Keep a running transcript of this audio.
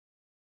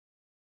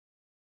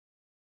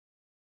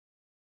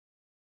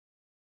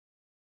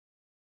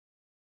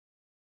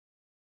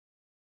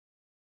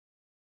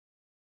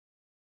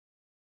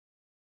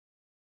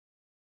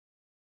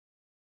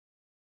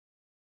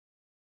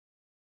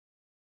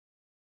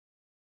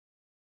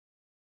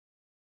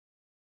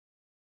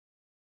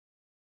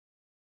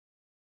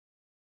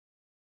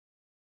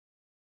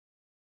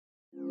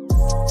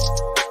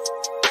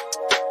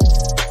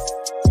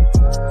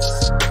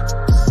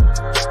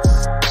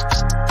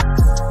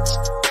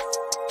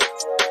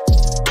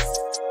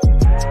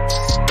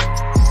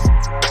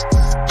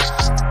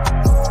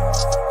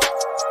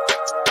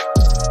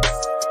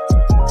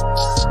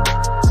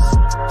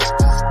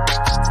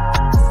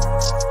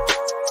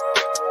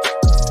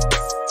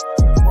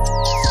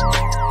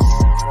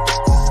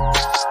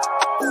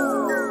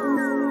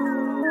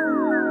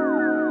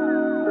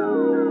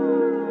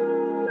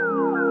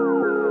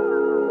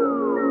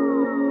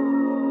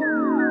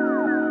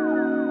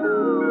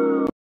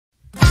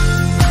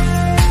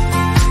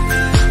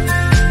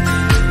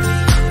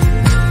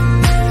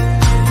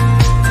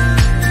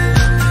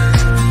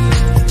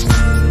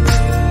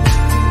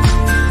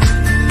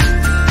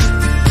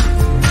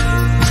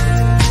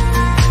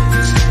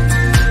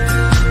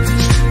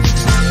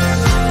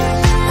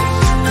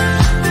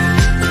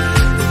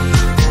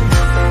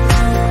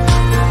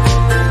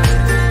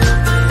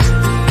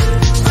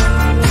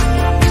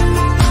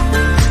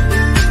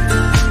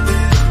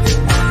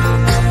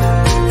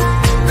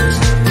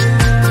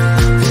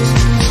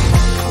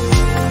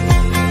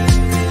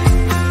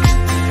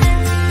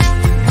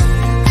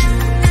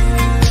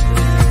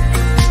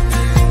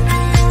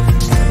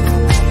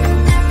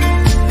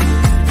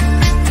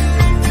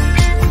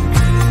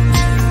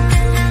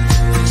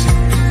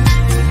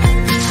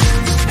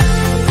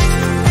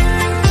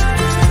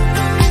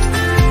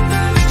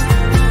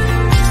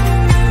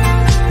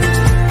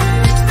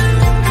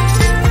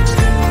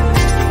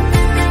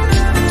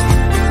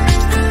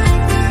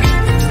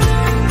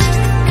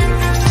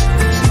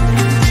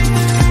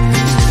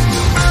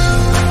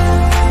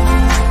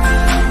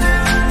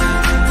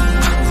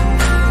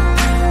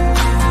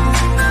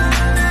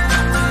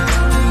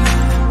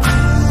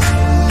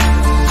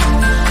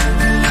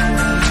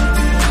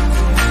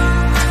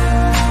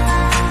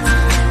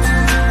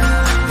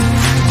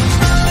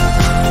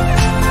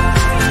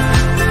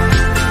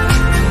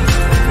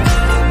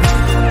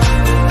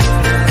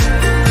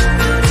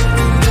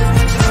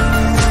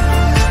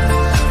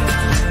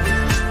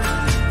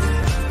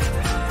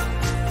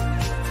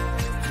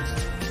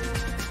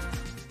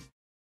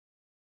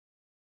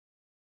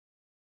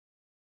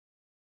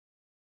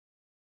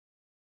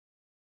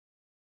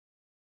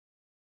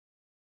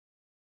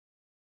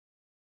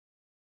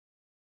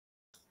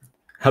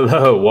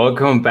Hello,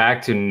 welcome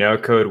back to No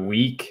Code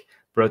Week,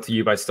 brought to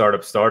you by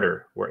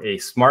StartupStarter. We're a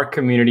smart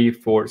community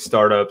for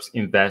startups,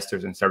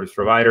 investors, and service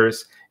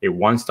providers, a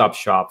one-stop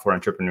shop for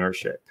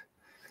entrepreneurship.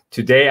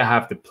 Today, I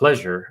have the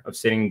pleasure of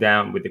sitting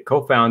down with the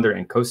co-founder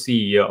and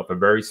co-CEO of a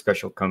very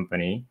special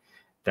company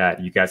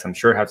that you guys, I'm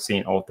sure, have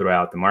seen all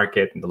throughout the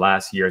market in the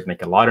last years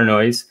make a lot of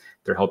noise.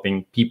 They're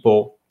helping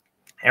people,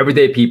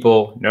 everyday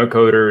people, no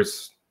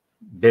coders,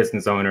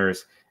 business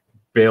owners,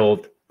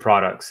 build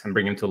products and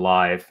bring them to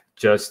life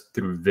just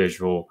through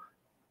visual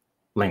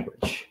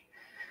language.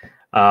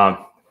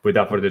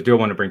 Without further ado, I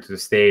want to bring to the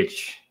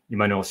stage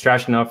Emmanuel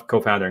Straschnov,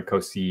 co-founder and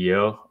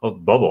co-CEO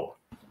of Bubble.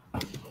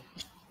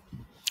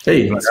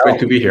 Hey, it's great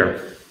to be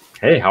here.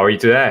 Hey, how are you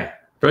today?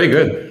 Very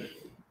good.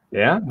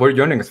 Yeah? Where are you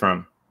joining us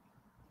from?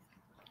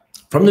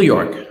 From New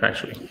York,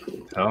 actually.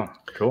 Oh,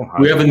 cool.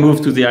 We haven't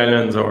moved to the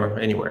islands or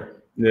anywhere.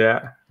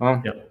 Yeah.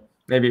 Well, yeah.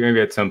 Maybe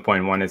at some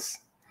point one is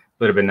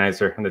a little bit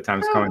nicer when the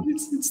time's coming.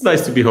 It's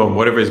nice to be home,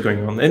 whatever is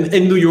going on. And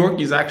New York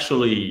is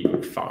actually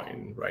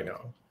fine right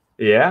now.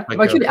 Yeah. Like,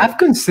 actually, I've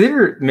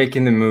considered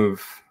making the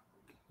move.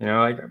 You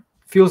know, like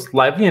feels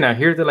lively, and I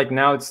hear that like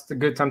now it's a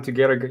good time to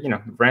get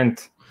a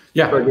rent.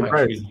 Yeah,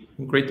 actually,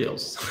 great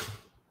deals.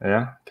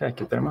 Yeah. Okay,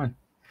 keep that in mind.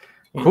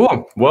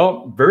 Cool.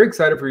 Well, very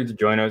excited for you to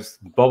join us.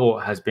 Bubble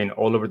has been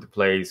all over the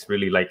place,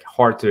 really like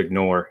hard to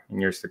ignore in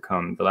years to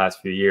come, the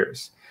last few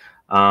years.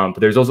 But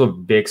there's also a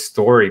big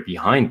story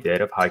behind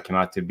it of how it came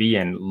out to be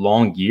and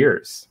long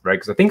years, right?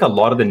 Because I think a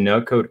lot of the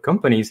no-code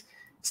companies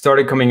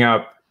started coming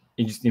up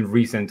just in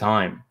recent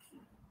time.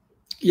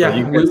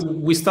 Yeah,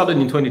 we started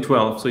in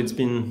 2012, so it's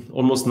been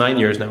almost 9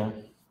 years now.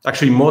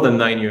 Actually, more than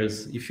 9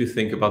 years, if you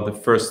think about the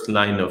first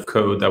line of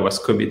code that was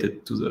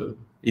committed to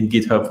in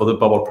GitHub for the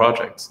Bubble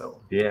project. So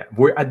yeah,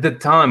 at the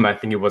time, I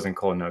think it wasn't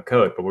called no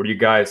code, but were you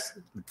guys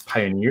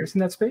pioneers in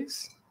that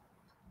space?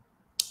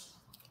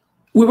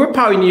 We were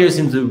pioneers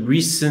in the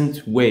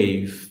recent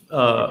wave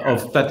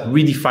of that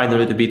redefined a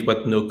little bit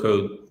what no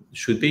code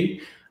should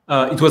be.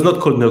 It was not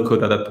called no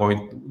code at that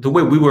point. The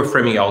way we were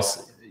framing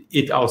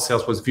it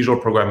ourselves was visual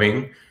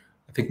programming.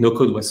 I think no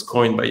code was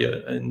coined by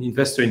an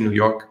investor in New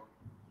York.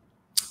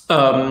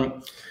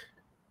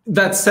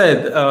 That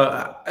said,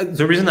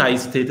 the reason I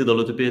hesitated a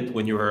little bit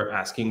when you were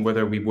asking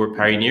whether we were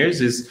pioneers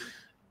is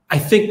I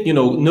think,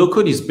 no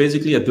code is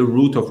basically at the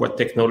root of what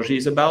technology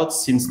is about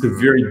since the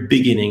very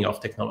beginning of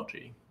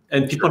technology.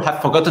 And people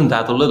have forgotten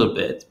that a little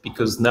bit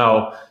because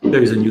now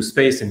there is a new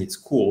space and it's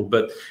cool,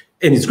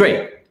 and it's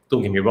great,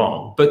 don't get me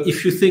wrong. But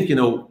if you think,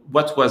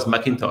 what was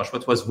Macintosh,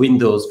 what was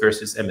Windows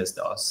versus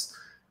MS-DOS?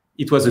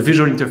 It was a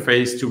visual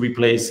interface to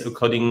replace a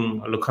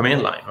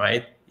command line,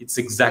 right? It's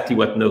exactly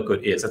what no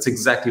code is. That's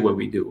exactly what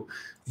we do.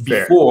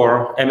 Fair.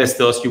 Before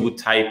MS-DOS, you would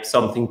type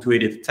something to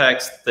edit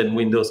text. Then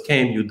Windows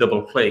came, you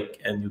double click,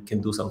 and you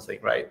can do something,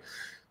 right?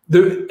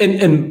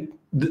 The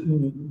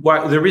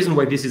reason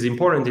why this is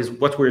important is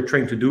what we're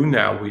trying to do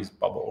now with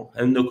Bubble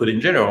and no code in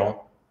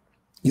general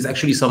is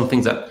actually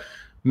something that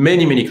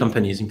many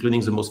companies, including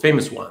the most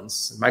famous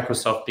ones,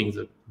 Microsoft being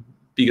the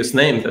biggest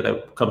name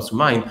that comes to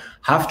mind,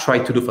 have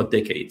tried to do for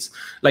decades.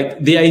 Like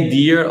the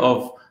idea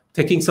of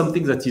taking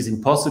something that is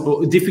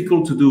impossible,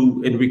 difficult to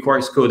do and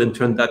requires code and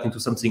turn that into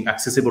something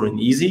accessible and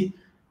easy,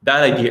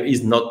 that idea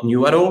is not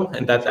new at all.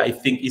 And that, I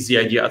think, is the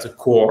idea at the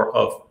core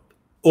of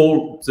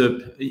all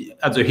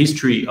the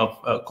history of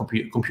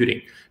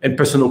computing, and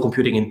personal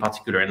computing in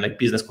particular, and like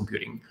business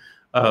computing.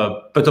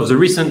 But of the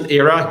recent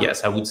era,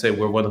 yes, I would say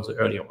we're one of the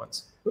earlier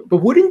ones. But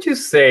wouldn't you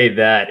say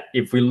that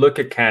if we look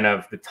at kind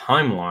of the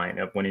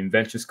timeline of when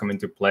inventions come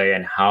into play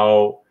and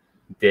how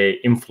they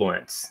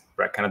influence,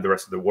 right, kind of the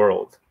rest of the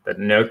world, that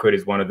no code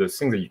is one of those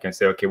things that you can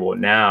say, okay, well,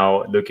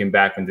 now looking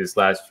back in these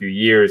last few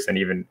years and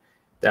even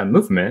that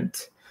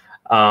movement,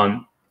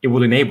 it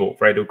will enable,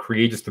 right? It'll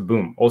create just a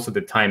boom. Also,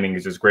 the timing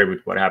is just great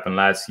with what happened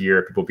last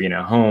year, people being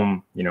at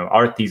home. You know,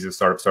 our thesis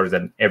StartupStarter is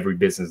that every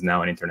business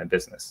now an internet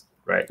business,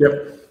 right?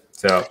 Yep.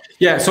 So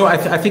yeah, so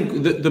I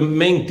think the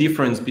main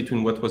difference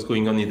between what was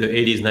going on in the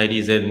 80s,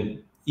 90s,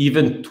 and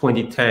even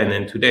 2010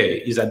 and today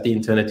is that the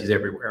internet is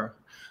everywhere.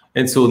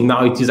 And so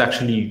now it is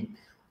actually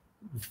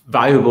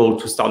viable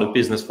to start a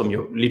business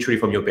literally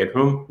from your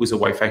bedroom with a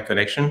Wi-Fi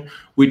connection,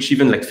 which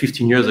even like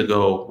 15 years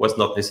ago was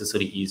not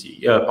necessarily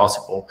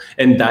possible.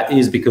 And that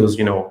is because,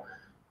 you know,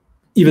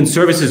 even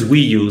services we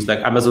use, like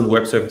Amazon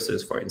Web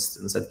Services, for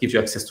instance, that gives you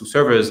access to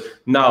servers.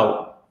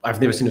 Now, I've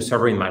never seen a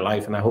server in my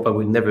life, and I hope I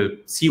will never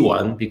see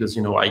one because,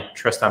 you know, I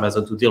trust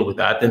Amazon to deal with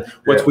that. And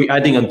what we're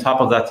adding on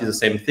top of that is the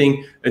same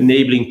thing,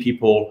 enabling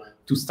people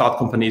to start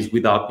companies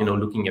without, you know,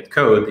 looking at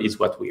code is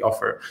what we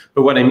offer.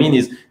 But what I mean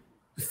is,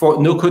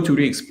 for no code to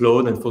really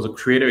explode and for the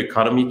creator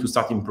economy to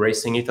start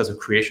embracing it as a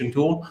creation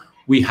tool,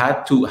 we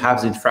had to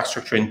have the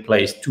infrastructure in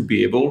place to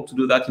be able to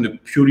do that in a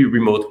purely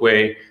remote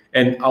way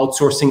and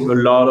outsourcing a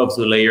lot of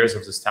the layers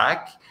of the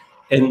stack.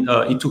 And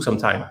it took some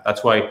time.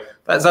 That's why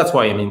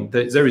I mean,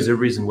 there is a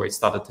reason why it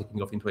started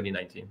taking off in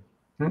 2019.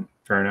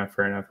 Fair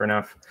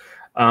enough.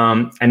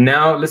 And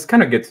now let's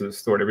kind of get to the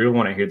story. We don't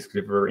want to hear this because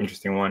it's a very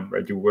interesting one,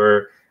 right? You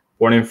were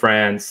born in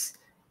France,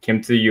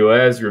 came to the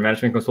US, you were a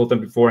management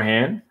consultant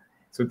beforehand.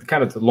 So it's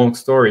kind of a long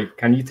story.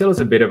 Can you tell us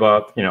a bit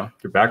about, you know,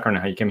 your background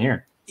and how you came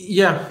here?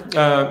 Yeah,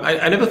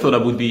 I never thought I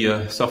would be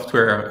a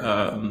software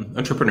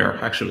entrepreneur,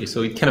 actually.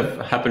 So it kind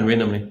of happened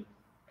randomly.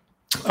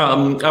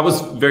 I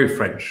was very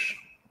French,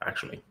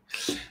 actually.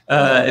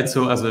 And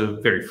so as a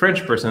very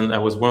French person, I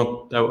always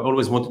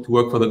wanted to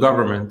work for the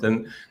government.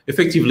 And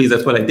effectively,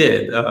 that's what I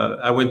did.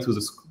 I went to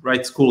the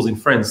right schools in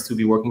France to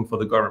be working for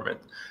the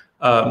government.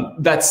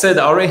 That said,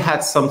 I already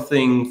had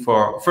something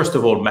for, first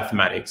of all,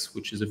 mathematics,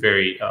 which is a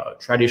very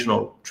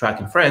traditional track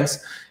in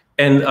France.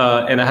 And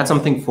I had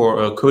something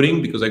for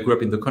coding because I grew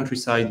up in the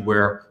countryside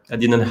where I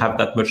didn't have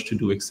that much to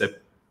do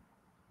except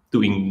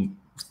doing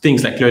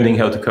things like learning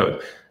how to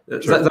code.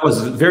 Sure. That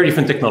was very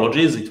different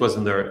technologies. It was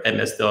under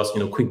MS-DOS,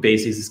 you know, quick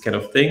basics, this kind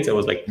of things. That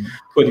was like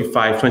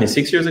 25,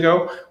 26 years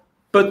ago.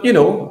 But, you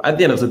know, at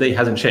the end of the day, it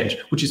hasn't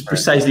changed, which is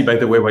precisely, by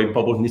the way, why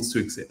Bubble needs to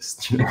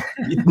exist. You know,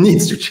 it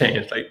needs to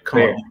change. Like,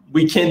 come on,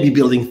 we can't be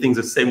building things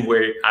the same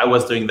way I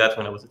was doing that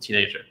when I was a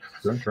teenager.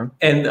 Sure.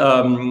 And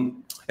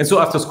so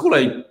after school,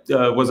 I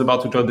was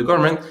about to join the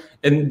government.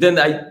 And then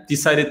I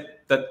decided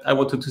that I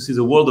wanted to see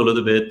the world a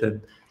little bit.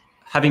 And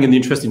having an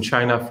interest in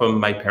China from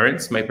my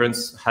parents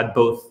had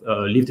both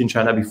lived in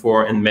China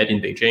before and met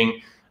in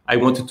Beijing. I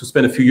wanted to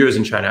spend a few years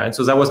in China. And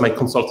so that was my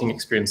consulting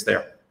experience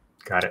there.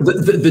 Got it.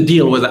 The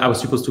deal was that I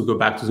was supposed to go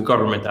back to the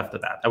government after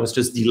that. I was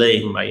just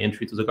delaying my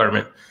entry to the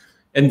government.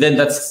 And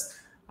then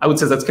I would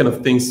say that's kind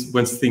of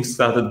when things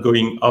started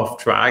going off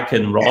track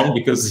and wrong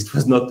because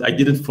I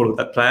didn't follow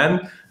that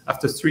plan.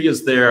 After 3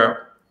 years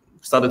there,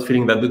 started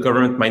feeling that the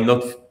government might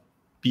not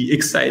be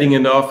exciting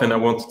enough and I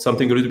wanted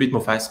something a little bit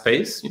more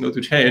fast-paced, you know,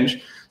 to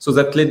change. So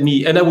that led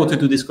me, and I wanted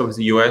to discover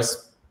the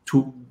US,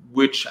 to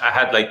which I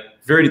had like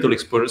very little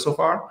exposure so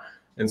far.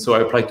 And so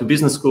I applied to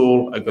business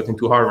school. I got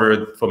into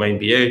Harvard for my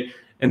MBA.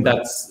 And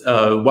that's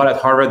while at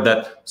Harvard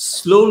that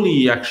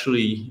slowly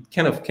actually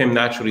kind of came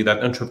naturally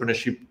that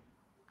entrepreneurship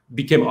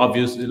became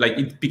obvious. Like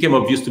it became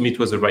obvious to me it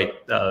was the right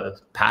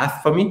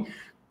path for me.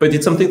 But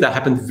it's something that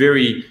happened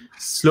very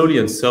slowly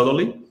and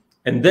subtly.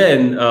 And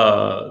then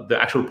the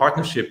actual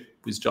partnership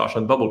with Josh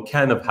and Bubble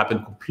kind of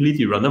happened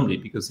completely randomly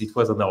because it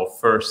was on our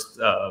first,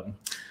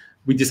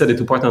 we decided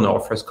to partner on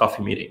our first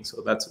coffee meeting.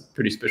 So that's a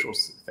pretty special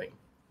thing.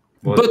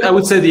 But I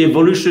would say the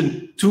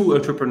evolution to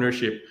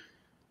entrepreneurship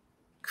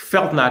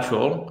felt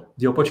natural.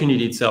 The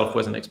opportunity itself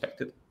wasn't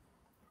expected.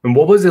 And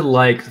what was it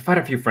like? I've had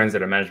a few friends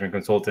that are management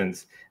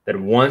consultants that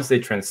once they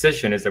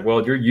transition, it's like,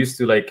 well, you're used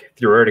to like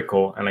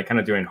theoretical and like kind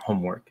of doing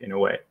homework in a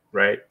way,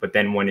 right? But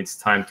then when it's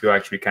time to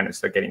actually kind of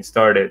start getting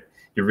started,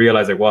 you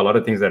realize like, well, a lot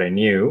of things that I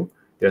knew,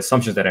 the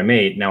assumptions that I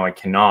made, now I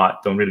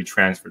don't really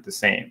transfer the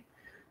same.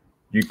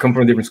 You come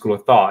from a different school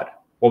of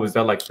thought. What was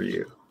that like for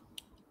you?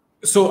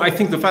 So I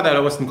think the fact that I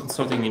was in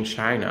consulting in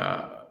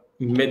China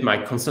made my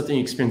consulting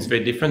experience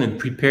very different and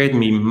prepared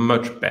me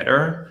much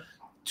better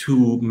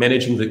to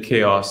managing the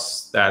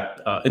chaos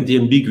that and the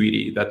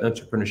ambiguity that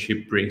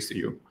entrepreneurship brings to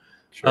you.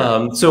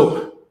 Sure.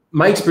 So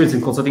my experience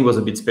in consulting was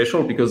a bit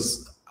special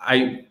because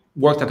I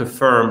worked at a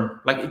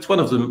firm, like it's one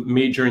of the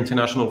major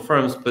international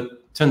firms,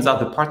 but turns out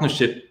the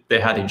partnership they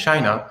had in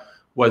China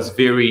was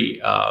very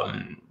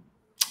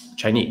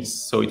Chinese.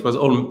 So it was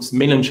all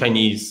mainland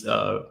Chinese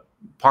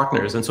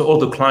partners. And so all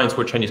the clients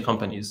were Chinese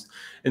companies.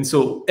 And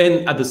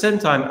at the same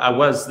time, I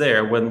was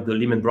there when the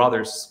Lehman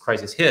Brothers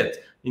crisis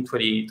hit in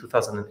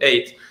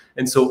 2008.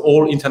 And so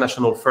all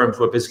international firms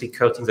were basically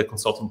cutting their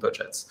consulting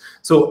budgets.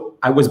 So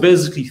I was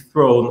basically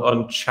thrown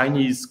on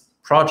Chinese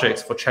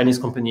projects for Chinese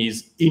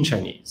companies in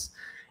Chinese.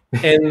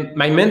 And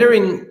my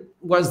Mandarin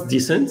was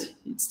decent.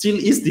 It still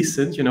is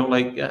decent, you know,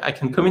 like I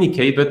can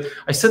communicate, but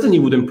I certainly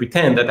wouldn't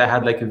pretend that I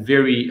had like a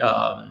very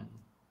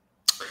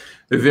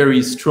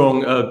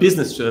strong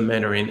business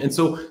Mandarin. And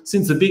so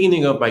since the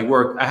beginning of my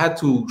work, I had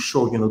to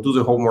do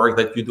the homework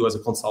that you do as a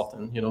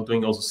consultant,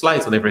 doing all the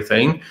slides and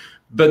everything,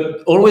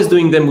 but always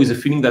doing them with a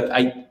feeling that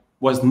I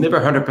was never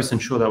 100%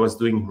 sure that I was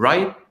doing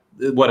right,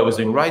 what I was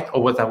doing right,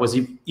 or what I was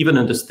even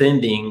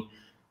understanding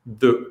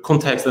the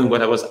context and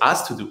what I was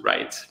asked to do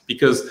right.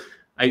 Because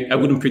I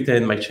wouldn't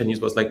pretend my Chinese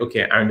was like,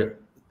 okay,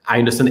 I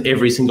understand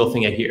every single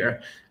thing I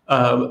hear.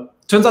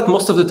 Turns out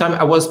most of the time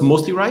I was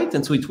mostly right,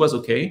 and so it was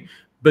okay.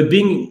 But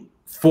being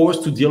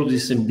forced to deal with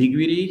this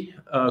ambiguity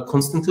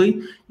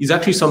constantly is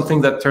actually something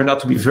that turned out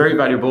to be very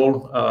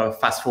valuable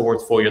fast forward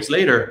 4 years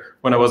later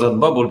when I was at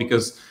Bubble,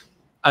 because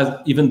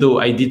even though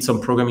I did some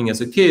programming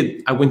as a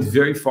kid, I went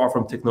very far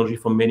from technology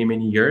for many,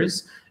 many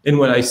years. And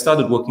when I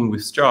started working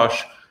with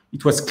Josh,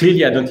 it was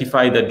clearly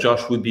identified that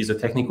Josh would be the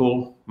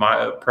technical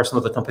person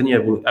of the company.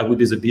 I would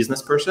be the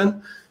business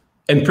person.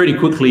 And pretty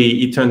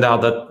quickly, it turned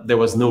out that there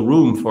was no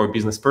room for a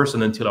business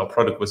person until our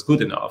product was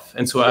good enough.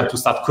 And so I had to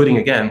start coding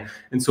again.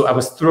 And so I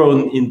was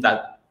thrown in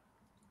that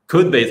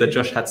code base that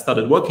Josh had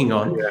started working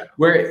on,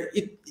 where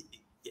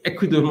I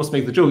could almost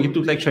make the joke, it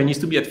looked like Chinese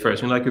to me at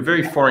first, like a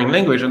very foreign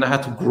language, and I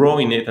had to grow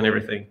in it and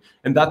everything.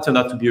 And that turned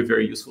out to be a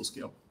very useful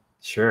skill.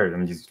 Sure.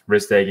 I'm just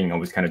risk-taking,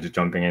 always kind of just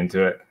jumping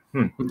into it.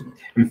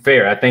 And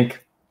fair. I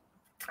think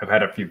I've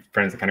had a few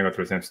friends that kind of go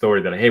through the same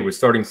story that, hey, we're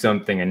starting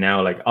something and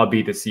now like I'll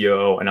be the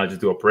COO and I'll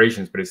just do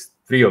operations, but it's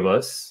 3 of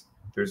us.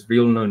 There's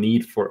real no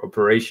need for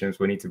operations.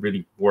 We need to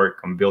really work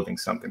on building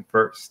something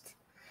first.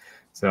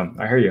 So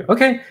I hear you.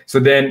 Okay. So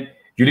then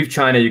you leave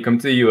China, you come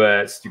to the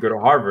US, you go to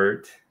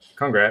Harvard.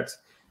 Congrats.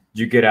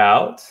 You get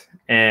out,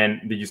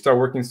 and did you start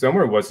working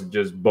somewhere, or was it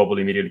just Bubble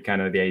immediately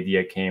kind of the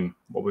idea came?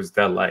 What was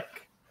that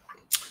like?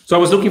 So I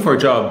was looking for a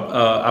job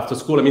after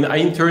school. I mean, I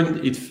interned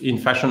in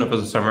fashion over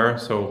the summer,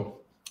 so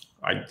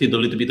I did a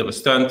little bit of a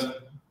stunt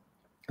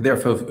there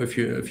for a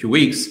few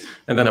weeks,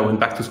 and then I went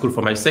back to school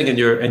for my second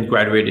year and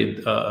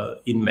graduated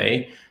in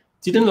May.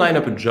 Didn't line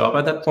up a job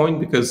at that point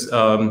because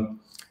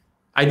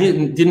I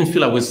didn't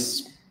feel I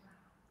was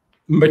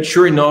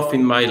mature enough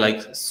in my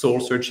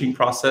soul searching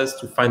process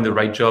to find the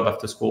right job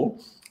after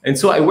school. And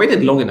so I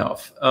waited long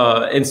enough.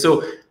 And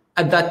so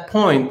at that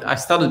point, I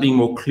started being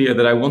more clear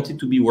that I wanted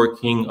to be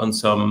working on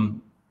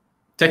some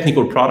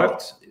technical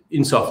product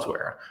in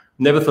software.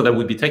 Never thought I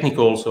would be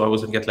technical, so I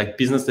was going to get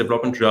business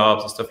development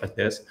jobs and stuff like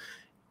this.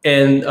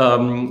 And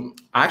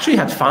I actually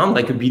had found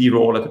a BD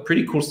role at a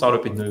pretty cool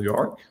startup in New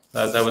York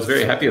that I was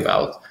very happy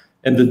about.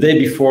 And the day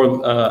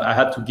before I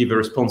had to give a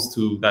response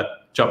to that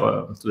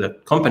job, to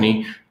that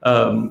company,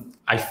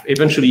 I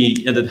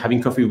eventually ended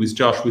having coffee with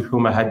Josh, with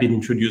whom I had been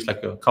introduced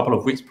a couple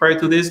of weeks prior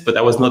to this, but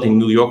I was not in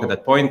New York at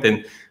that point.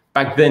 And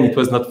back then it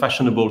was not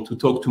fashionable to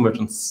talk too much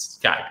on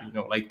Skype,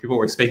 people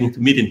were expecting to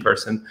meet in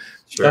person.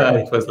 Sure.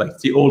 It was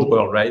the old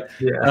world, right?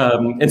 Yeah.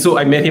 And so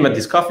I met him at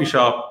this coffee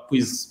shop, who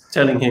is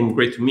telling him,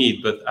 great to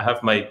meet, but I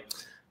have my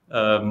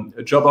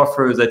job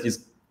offer that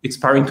is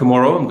expiring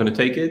tomorrow. I'm going to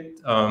take it.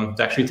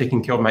 It's actually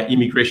taking care of my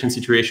immigration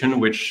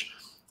situation, which,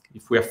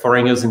 if we have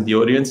foreigners in the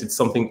audience, it's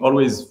something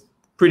always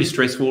pretty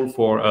stressful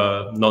for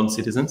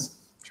non-citizens.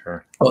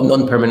 Sure. Or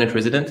non-permanent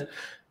resident.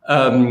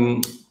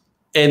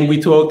 And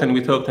we talked and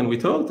we talked and we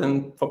talked,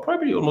 and for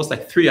probably almost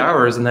 3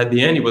 hours. And at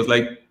the end, he was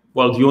like,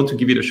 well, do you want to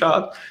give it a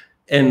shot?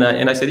 And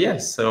I said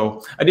yes.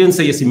 So I didn't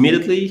say yes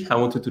immediately. I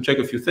wanted to check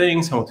a few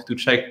things. I wanted to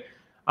check,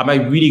 am I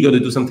really going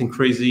to do something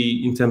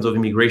crazy in terms of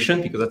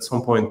immigration? Because at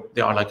some point,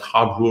 there are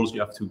hard rules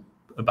you have to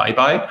abide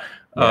by.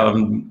 Yeah.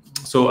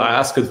 So I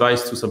asked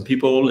advice to some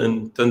people,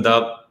 and turned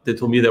out they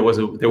told me there was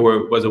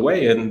a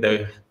way, and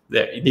there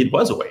indeed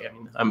was a way.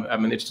 I mean, I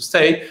managed to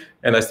stay,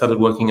 and I started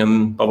working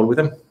on Bubble with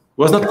them. It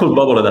was not called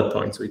Bubble at that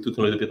point, so it took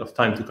a little bit of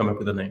time to come up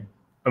with a name.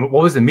 And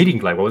what was the meeting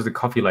like? What was the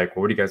coffee like?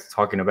 What were you guys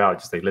talking about?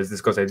 Just let's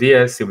discuss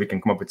ideas, see if we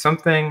can come up with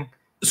something.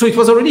 So it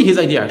was already his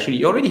idea, actually.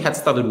 He already had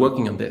started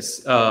working on this.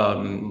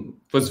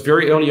 It was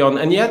very early on,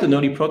 and he had an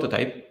early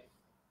prototype.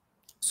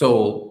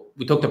 So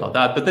we talked about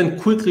that, but then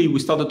quickly we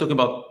started talking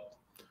about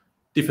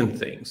different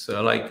things.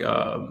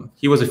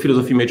 He was a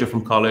philosophy major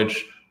from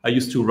college. I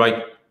used to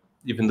write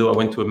even though I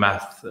went to a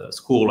math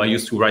school, I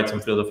used to write some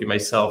philosophy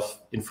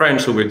myself in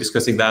French. So we're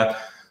discussing that,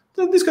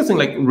 discussing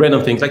like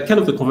random things, like kind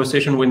of the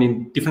conversation went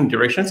in different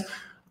directions.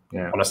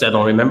 Yeah. Honestly, I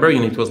don't remember,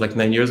 it was like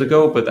 9 years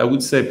ago, but I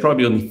would say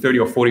probably only 30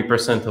 or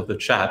 40% of the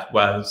chat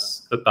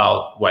was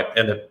about what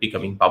ended up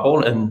becoming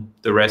Bubble, and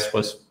the rest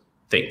was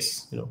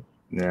things,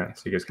 Yeah.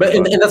 So you guys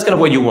and that's kind of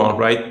what you want,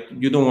 right?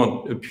 You don't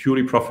want a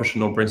purely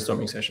professional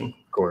brainstorming session.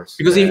 Of course.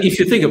 Because if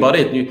you think about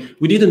it,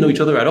 we didn't know each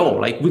other at all.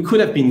 Like we could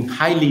have been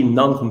highly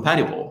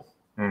non-compatible.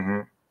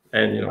 Mm-hmm.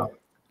 And,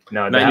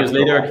 no, 9 years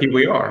later, here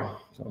we are.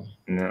 So.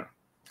 No.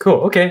 Cool.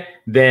 Okay.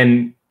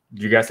 Then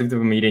you guys leave the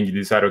meeting, you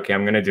decide, okay,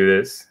 I'm going to do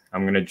this.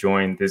 I'm going to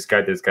join this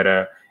guy that's got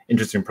a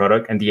interesting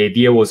product. And the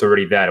idea was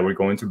already that we're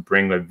going to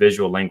bring like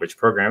visual language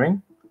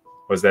programming.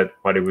 Was that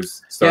what it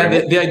was starting?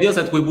 Yeah, the idea is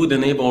that we would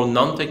enable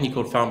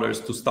non-technical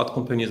founders to start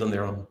companies on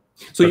their own.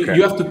 So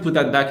you have to put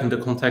that back in the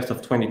context of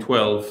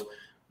 2012,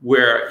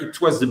 where it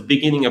was the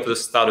beginning of the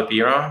startup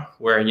era,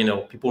 where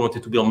people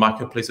wanted to build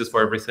marketplaces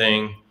for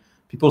everything.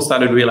 People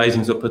started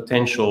realizing the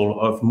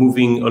potential of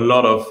moving a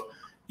lot of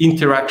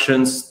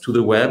interactions to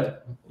the web,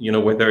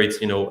 whether it's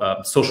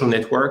social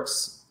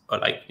networks, or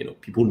like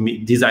people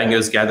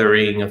designers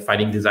gathering,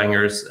 finding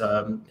designers,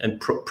 and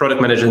product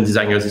managers and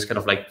designers is kind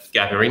of like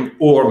gathering,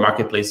 or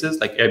marketplaces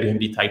like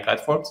Airbnb type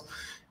platforms.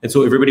 And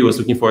so everybody was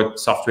looking for a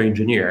software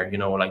engineer,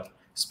 like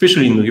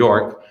especially in New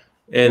York.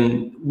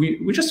 And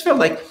we just felt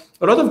like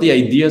a lot of the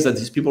ideas that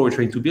these people were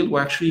trying to build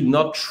were actually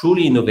not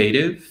truly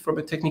innovative from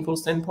a technical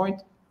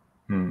standpoint.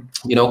 At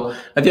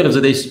the end of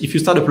the day, if you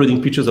start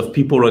uploading pictures of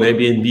people on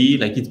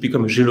Airbnb, like it's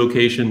become a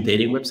geolocation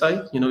dating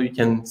website. You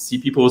can see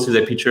people, see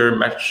their picture,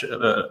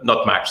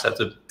 not match, that's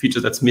a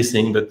feature that's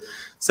missing, but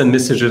send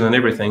messages and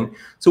everything.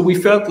 So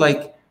we felt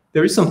like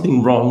there is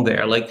something wrong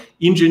there. Like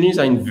engineers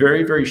are in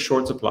very, very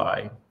short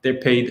supply. They're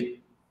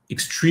paid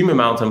extreme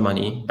amounts of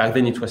money. Back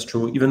then it was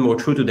true, even more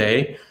true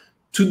today,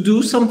 to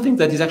do something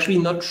that is actually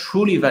not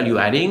truly value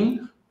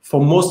adding for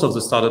most of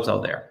the startups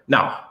out there.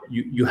 Now,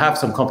 you have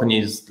some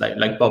companies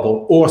like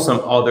Bubble or some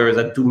others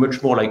that do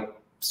much more like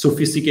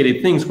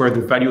sophisticated things where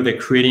the value they're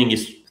creating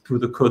is through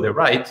the code they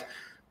write.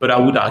 But I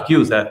would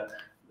argue that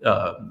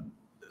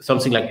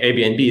something like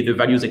Airbnb, the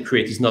value they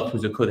create is not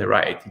through the code they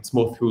write. It's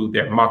more through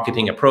their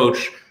marketing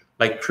approach,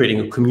 like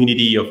creating a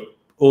community of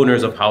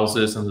owners of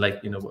houses and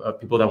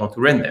people that want to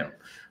rent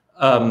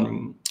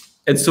them.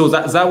 And so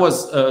that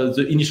was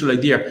the initial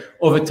idea.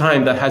 Over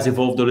time, that has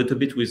evolved a little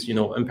bit with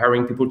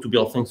empowering people to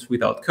build things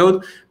without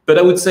code. But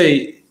I would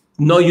say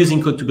not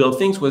using code to build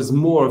things was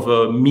more of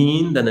a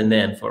mean than an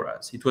end for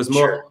us. It was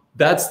more,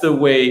 that's the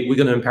way we're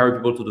going to empower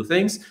people to do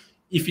things.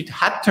 If it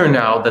had turned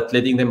out that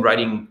letting them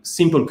writing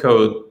simple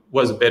code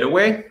was a better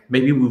way,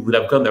 maybe we would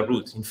have gone that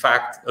route. In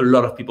fact, a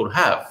lot of people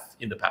have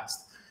in the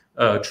past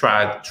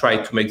tried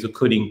to make the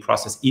coding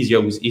process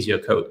easier with easier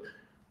code.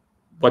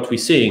 What we're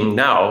seeing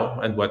now,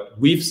 and what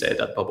we've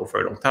said at Bubble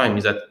for a long time,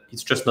 is that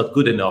it's just not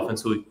good enough, and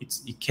so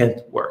it can't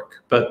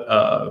work. But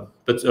a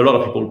lot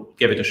of people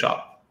gave it a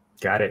shot.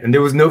 Got it. And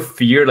there was no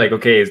fear, like,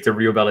 okay, it's the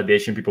real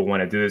validation. People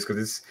want to do this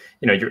because it's,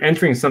 you're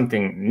entering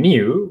something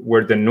new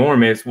where the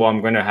norm is, well,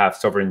 I'm going to have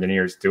software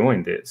engineers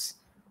doing this,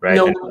 right?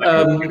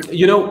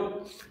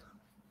 No,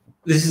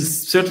 this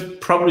is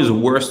probably the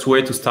worst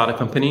way to start a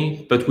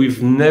company, but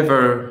we've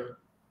never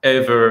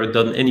ever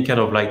done any kind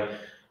of like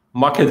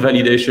market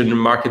validation,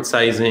 market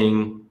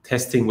sizing,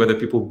 testing whether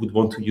people would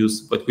want to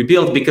use what we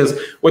built, because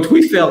what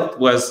we felt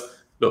was,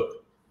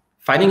 look,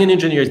 finding an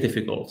engineer is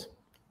difficult.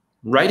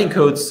 Writing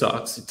code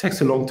sucks. It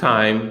takes a long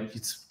time.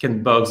 It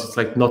can bugs. It's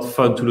like not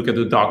fun to look at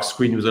a dark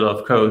screen with a lot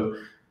of code.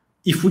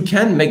 If we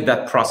can make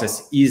that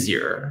process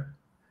easier,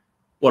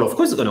 well, of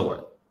course it's going to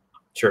work.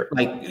 Sure.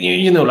 Like,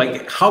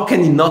 like how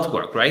can it not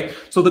work, right?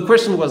 So the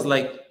question was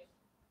like,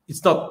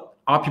 it's not,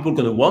 are people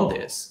going to want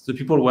this? The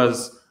people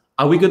was,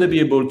 are we going to be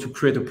able to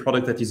create a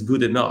product that is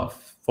good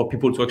enough for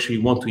people to actually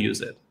want to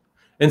use it?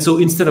 And so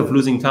instead of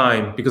losing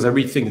time, because I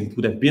really think it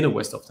would have been a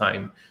waste of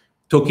time,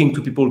 talking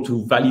to people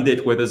to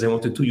validate whether they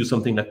wanted to use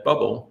something like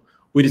Bubble,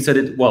 we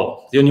decided,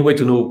 well, the only way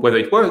to know whether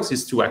it works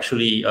is to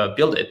actually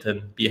build it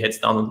and be heads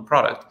down on the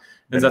product.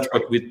 And that's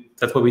what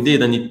we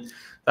did. And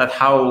that's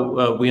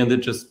how we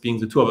ended just being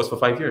the two of us for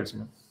 5 years,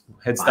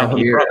 heads down on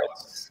the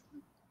product.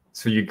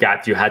 So you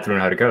had to learn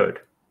how to code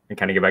and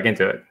kind of get back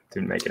into it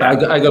to make it.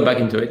 I got back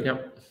into it, yeah.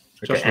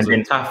 Okay. Josh was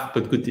a tough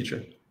but good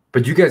teacher.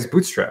 But you guys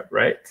bootstrap,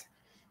 right?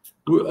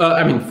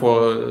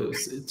 For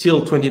till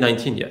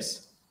 2019,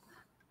 yes.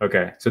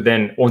 Okay, so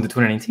then on to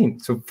 2019.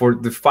 So for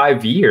the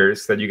 5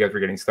 years that you guys were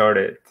getting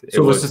started, it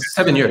was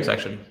 7 years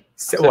actually.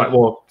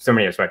 7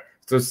 years, right?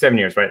 So 7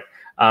 years, right?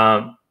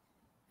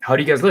 How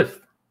do you guys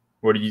live?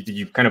 Or did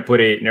you kind of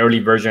put an early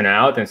version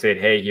out and say,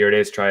 hey, here it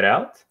is, try it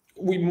out?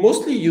 We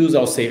mostly use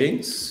our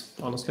savings,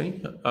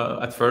 honestly,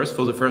 at first,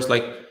 for the first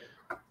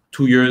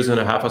 2.5 years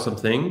or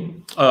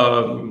something.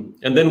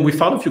 And then we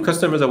found a few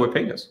customers that were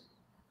paying us.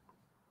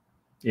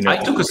 I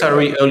took a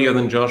salary earlier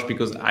than Josh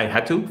because I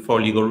had to,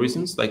 for legal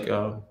reasons.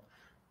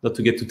 not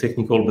to get too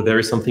technical, but there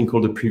is something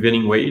called the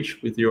prevailing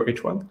wage with your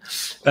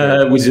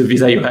H1, with the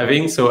visa you're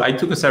having. So I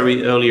took a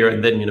salary earlier,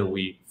 and then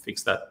we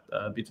fixed that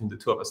between the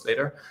two of us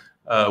later,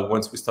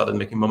 once we started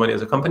making more money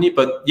as a company.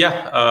 But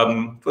yeah,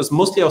 it was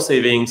mostly our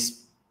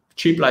savings,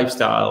 cheap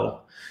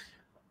lifestyle.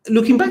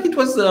 Looking back, it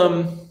was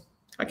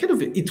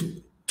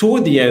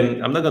toward the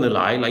end, I'm not gonna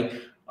lie, like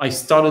I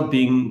started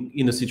being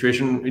in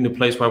a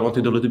place where I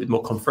wanted a little bit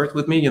more comfort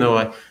with me.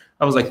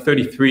 I was like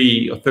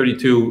 33 or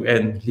 32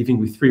 and living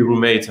with 3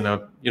 roommates, and I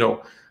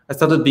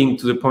started being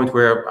to the point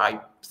where I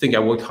think I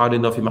worked hard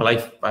enough in my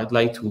life. I'd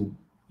like to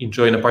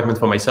enjoy an apartment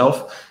for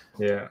myself.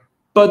 Yeah.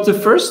 But the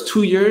first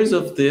 2 years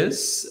of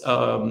this,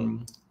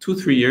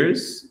 2-3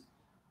 years,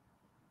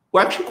 were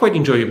actually quite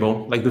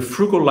enjoyable. Like the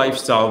frugal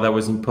lifestyle that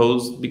was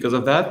imposed because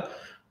of that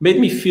made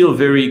me feel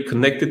very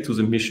connected to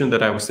the mission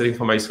that I was setting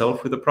for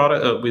myself with the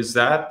product, with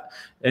that,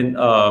 and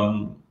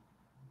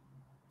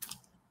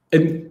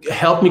it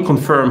helped me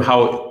confirm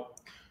how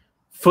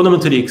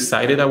fundamentally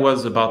excited I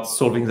was about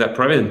solving that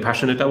problem and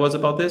passionate I was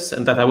about this,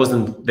 and that I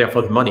wasn't there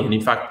for the money. And in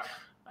fact,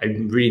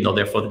 I'm really not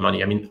there for the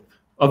money. I mean,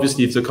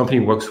 obviously, if the company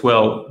works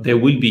well, there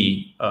will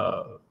be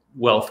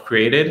wealth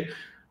created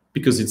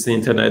because it's the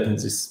internet and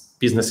this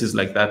businesses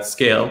like that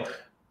scale.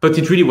 But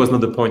it really was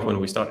not the point when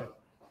we started.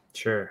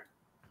 Sure.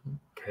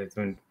 Okay.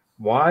 So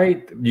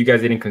why you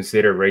guys didn't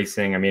consider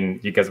racing? I mean,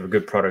 you guys have a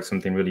good product,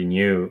 something really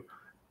new.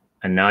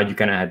 And now you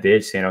kind of had the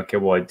edge saying, okay,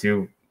 well, I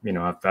do,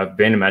 I've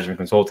been a management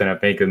consultant,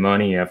 I've made good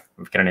money, I've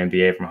got an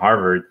MBA from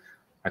Harvard,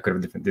 I could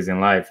have different things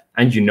in life,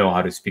 and you know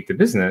how to speak to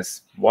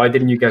business. Why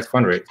didn't you guys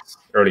fundraise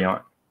early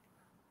on?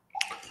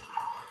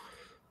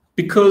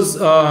 Because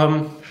there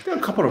are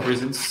a couple of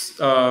reasons.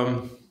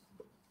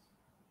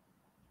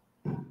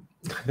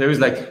 There is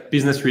like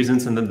business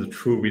reasons and then the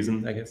true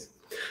reason, I guess.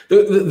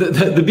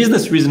 The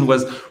business reason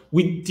was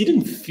we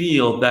didn't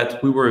feel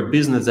that we were a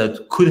business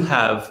that could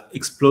have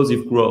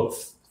explosive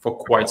growth for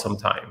quite some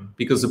time,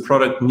 because the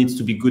product needs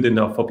to be good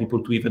enough for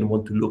people to even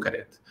want to look at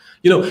it.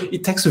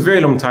 It takes a very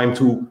long time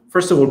to,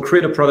 first of all,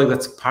 create a product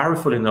that's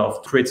powerful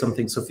enough to create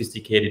something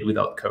sophisticated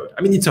without code.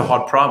 I mean, it's a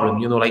hard problem,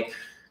 like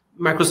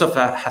Microsoft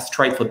has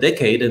tried for a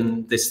decade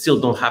and they still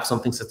don't have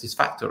something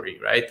satisfactory,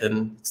 right?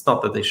 And it's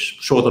not that they're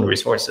short on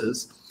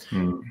resources.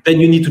 Then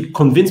you need to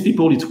convince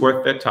people it's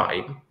worth their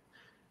time.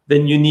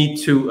 Then you need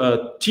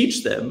to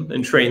teach them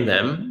and train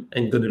them,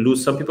 and you're going to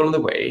lose some people on the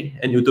way,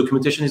 and your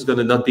documentation is going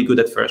to not be good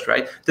at first,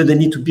 right? Then they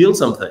need to build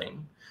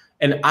something.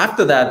 And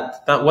after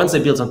that, once they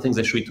build something,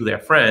 they show it to their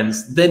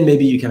friends, then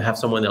maybe you can have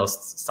someone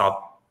else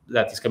start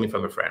that is coming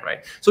from a friend,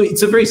 right? So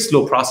it's a very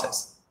slow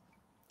process.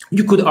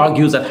 You could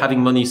argue that having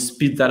money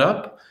speed that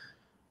up.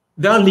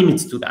 There are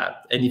limits to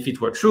that. And if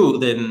it were true,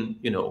 then,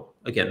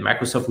 again,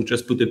 Microsoft would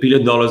just put $1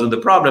 billion on the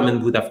problem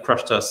and would have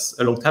crushed us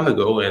a long time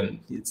ago, and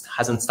it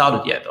hasn't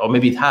started yet. Or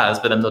maybe it has,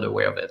 but I'm not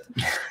aware of it.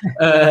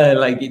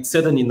 It's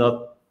certainly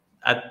not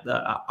at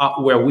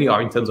where we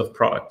are in terms of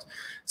product.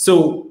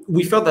 So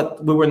we felt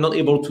that we were not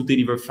able to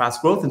deliver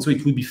fast growth, and so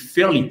it would be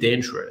fairly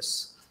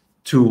dangerous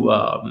to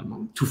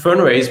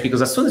fundraise,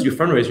 because as soon as you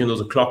fundraise,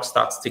 the clock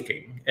starts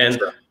ticking. And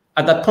sure.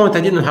 At that point,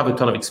 I didn't have a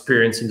ton of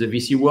experience in the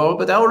VC world,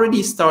 but I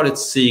already started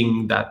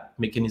seeing that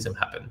mechanism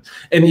happen.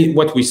 And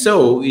what we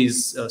saw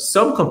is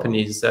some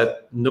companies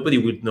that nobody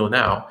would know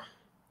now,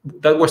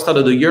 that were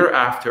started a year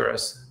after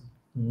us,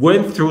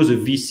 went through the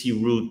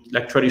VC route,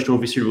 like traditional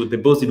VC route. They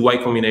both did Y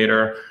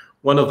Combinator.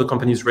 One of the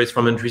companies raised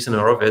from Andreessen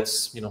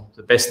Horowitz,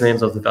 the best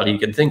names of the valley you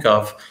can think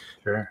of,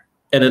 sure.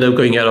 Ended up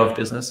going out of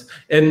business.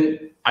 And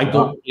I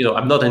don't,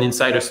 I'm not an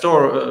insider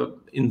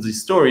in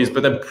these stories,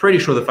 but I'm pretty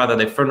sure the fact that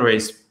they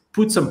fundraised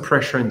put some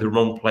pressure in the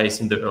wrong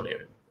place in the early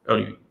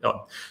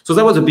on. So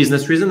that was a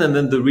business reason. And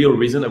then the real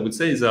reason, I would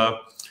say, is I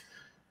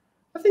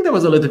think there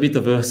was a little bit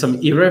of some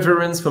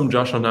irreverence from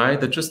Josh and I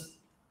that just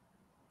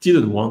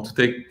didn't want to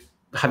take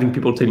having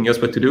people telling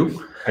us what to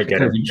do. I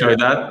get it. Enjoy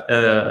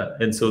that.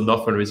 And so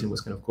not fundraising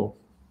was kind of cool.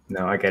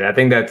 No, I get it. I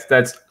think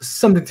that's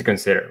something to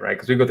consider, right?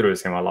 Because we go through the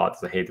same a lot.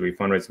 It's like, hey, do we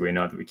fundraise? Do we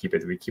not? Do we keep it?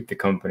 Do we keep the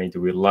company? Do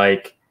we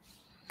like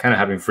kind of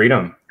having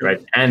freedom,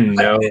 right? And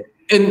no.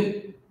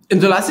 And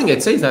the last thing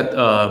I'd say is that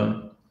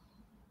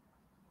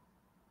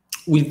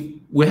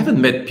we haven't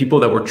met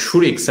people that were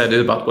truly excited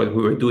about what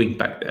we were doing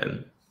back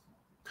then.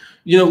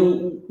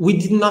 We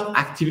did not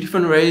actively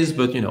fundraise,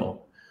 but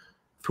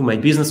through my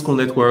business school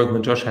network,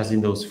 when Josh has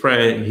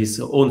his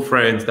own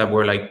friends that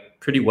were like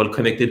pretty well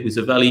connected with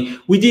the valley,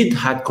 we did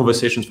have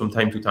conversations from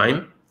time to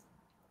time,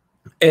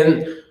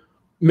 and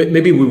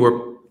maybe we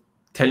were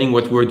telling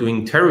what we were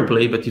doing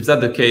terribly. But if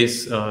that's the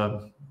case,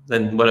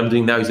 then what I'm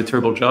doing now is a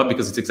terrible job,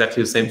 because it's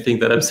exactly the same thing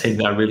that I'm saying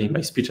now. Really,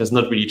 my speech has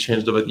not really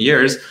changed over the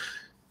years,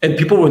 and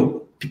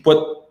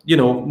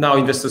now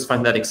investors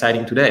find that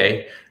exciting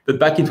today. But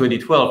back in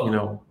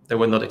 2012, they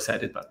were not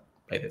excited by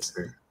this.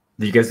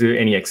 Do you guys do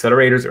any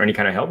accelerators or any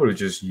kind of help, or was it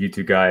just you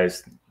two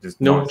guys?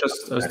 Just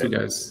us two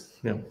guys.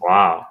 Yeah.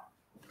 Wow.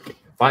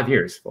 5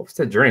 years. What was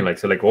that journey like?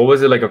 So what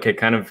was it like? Okay,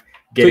 kind of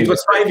getting. So it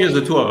was 5 years,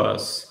 the two of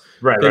us.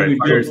 Right.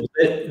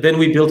 Then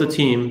we built a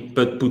team,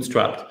 but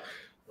bootstrapped.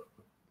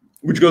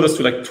 which got us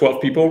to like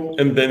 12 people.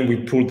 And then we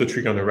pulled the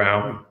trigger on the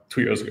round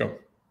 2 years ago.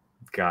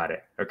 Got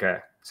it. Okay.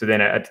 So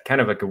then at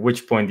kind of like at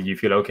which point did you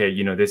feel, okay,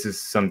 you know, this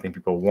is something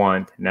people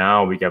want.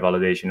 Now we get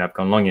validation. I've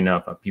gone long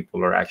enough and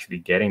people are actually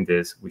getting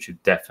this. We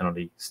should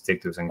definitely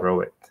stick to this and grow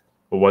it.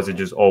 Or was it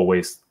just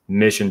always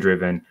mission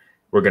driven?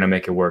 We're going to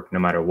make it work no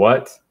matter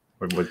what?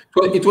 Or was...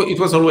 Well, it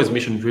was always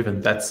mission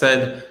driven. That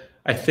said,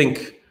 I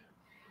think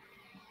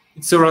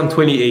it's around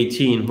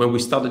 2018 when we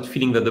started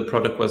feeling that the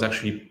product was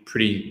actually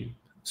pretty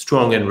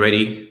strong and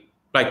ready.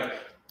 Like,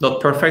 not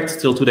perfect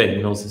still today,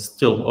 you know, there's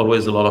still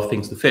always a lot of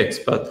things to fix,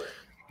 but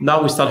now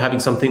we start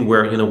having something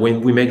where, you know, when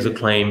we make the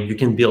claim, you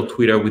can build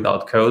Twitter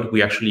without code,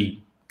 we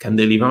actually can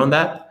deliver on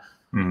that.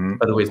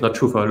 By the way, it's not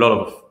true for a lot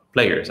of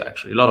players,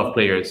 actually. A lot of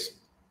players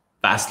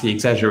vastly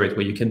exaggerate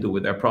what you can do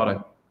with their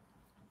product.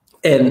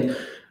 And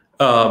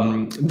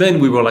then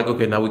we were like,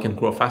 okay, now we can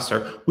grow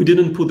faster. We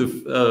didn't put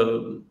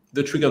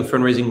the trigger on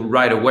fundraising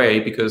right away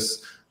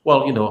because,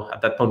 well, you know, at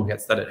that point we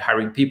had started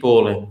hiring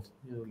people and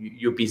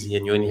you're busy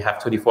and you only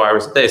have 24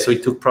 hours a day. So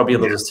it took probably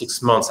another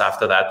 6 months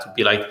after that to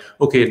be like,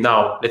 okay,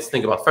 now let's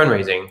think about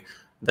fundraising.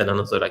 Then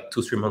another like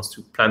 2-3 months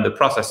to plan the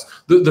process.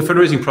 The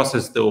fundraising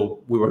process, though,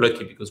 we were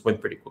lucky because it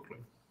went pretty quickly.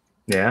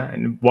 Yeah.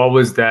 And what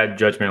was that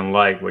judgment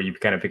like? Were you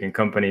kind of picking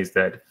companies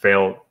that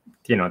failed,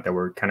 you know, that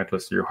were kind of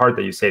close to your heart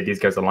that you say, these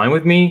guys align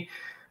with me?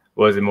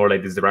 Was it more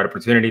like, this is the right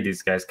opportunity?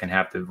 These guys can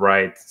have the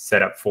right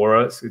setup for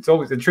us. It's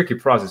always a tricky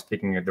process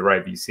picking the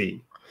right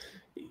VC.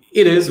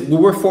 It is. We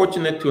were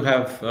fortunate to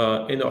have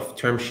enough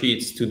term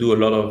sheets to do a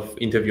lot of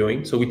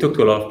interviewing. So we talked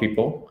to a lot of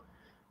people.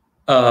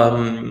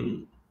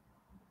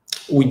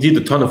 We did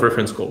a ton of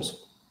reference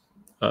calls.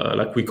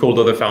 Like we called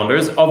other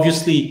founders.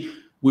 Obviously,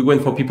 we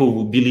went for people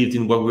who believed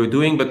in what we were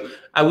doing. But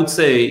I would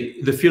say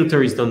the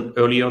filter is done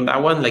early on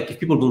that one. Like if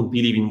people don't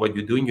believe in what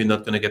you're doing, you're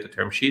not going to get a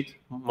term sheet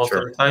most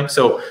of the time.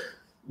 So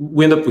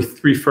we ended up with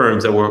 3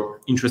 firms that were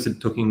interested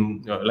in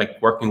talking,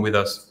 like working with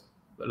us,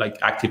 like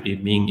actively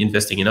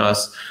investing in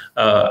us.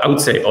 I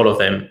would say all of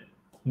them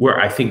were,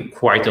 I think,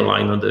 quite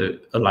aligned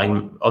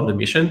on the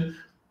mission.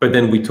 But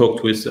then we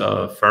talked with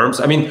firms.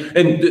 I mean,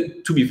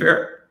 and to be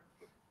fair,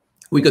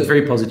 we got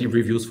very positive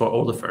reviews for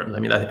all the firms. I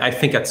mean, I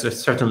think at a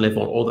certain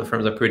level, all the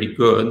firms are pretty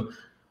good.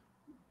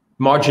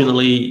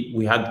 Marginally,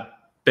 we had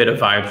better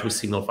vibes with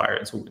Signal Fire,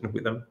 and so we went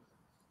with them.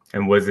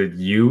 And was it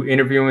you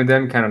interviewing with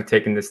them, kind of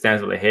taking the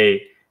stance of like,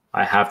 hey,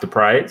 I have the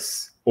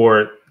price,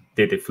 or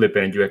did they flip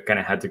it and you kind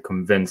of had to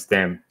convince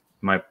them,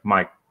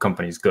 my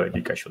company is good,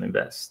 you guys should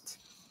invest?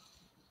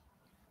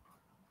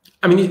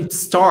 I mean, it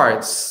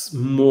starts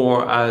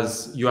more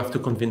as you have to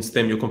convince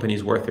them your company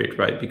is worth it,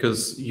 right?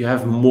 Because you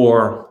have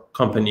more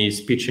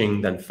companies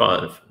pitching than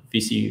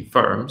VC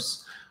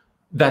firms.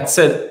 That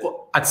said,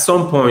 at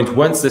some point,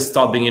 once they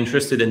start being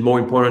interested, and more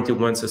importantly,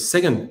 once a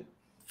second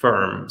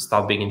firm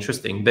start being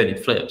interesting, then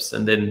it flips,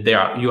 and then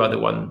they're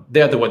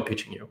the one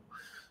pitching you.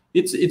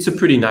 It's a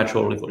pretty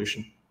natural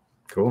evolution.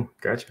 Cool,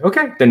 gotcha.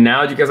 Okay, then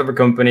now you guys have a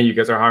company. You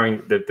guys are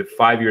hiring the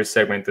 5-year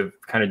segment of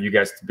kind of you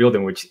guys to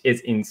building, which is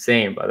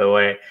insane, by the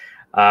way.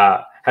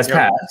 Has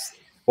passed.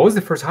 What was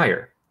the first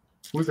hire?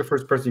 Who was the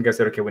first person you guys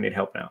said, okay, we need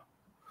help now?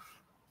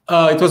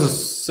 It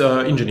was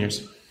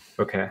engineers.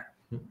 Okay.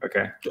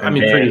 I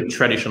mean, pretty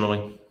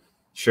traditionally.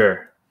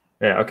 Sure.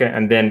 Yeah. Okay.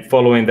 And then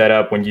following that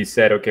up, when you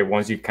said, okay,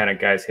 once you kind of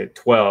guys hit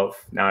 12,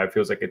 now it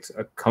feels like it's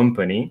a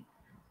company,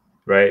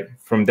 right?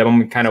 From then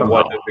on, kind of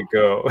what does it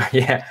go?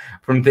 Yeah.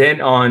 From then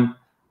on,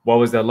 what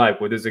was that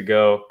like? Where does it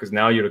go? Because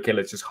now you're okay,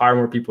 let's just hire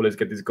more people. Let's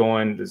get this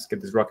going. Let's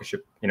get this rocket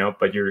ship, you know,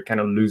 but you're kind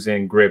of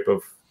losing grip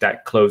of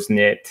that close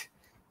knit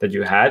that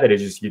you had, that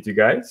is just you two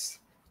guys.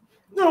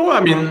 No, I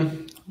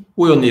mean,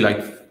 we only like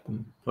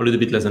a little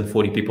bit less than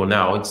 40 people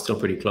now. It's still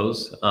pretty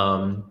close.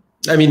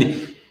 I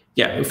mean,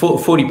 yeah,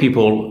 40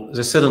 people,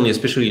 certainly,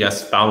 especially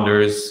as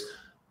founders,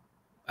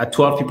 at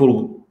 12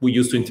 people, we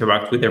used to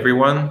interact with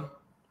everyone.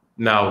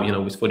 Now, you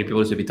know, with 40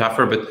 people, it's a bit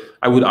tougher, but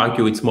I would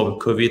argue it's more of a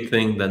COVID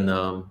thing than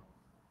a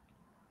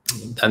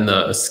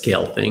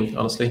scale thing,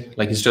 honestly.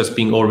 Like, it's just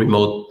being all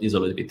remote is a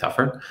little bit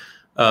tougher.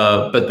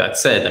 But that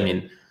said, I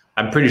mean,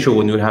 I'm pretty sure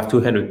when you have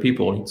 200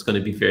 people, it's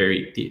going to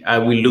be I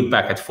will look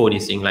back at 40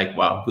 saying like,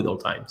 wow, good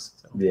old times.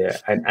 So. Yeah.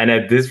 And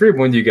at this rate,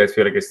 when do you guys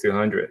feel like it's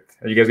 200?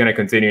 Are you guys going to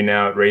continue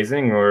now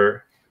raising,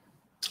 or?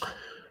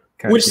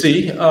 We'll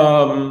see.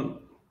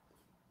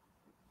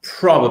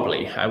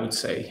 Probably, I would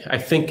say. I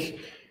think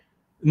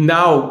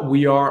now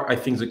we are,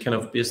 the kind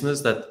of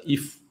business that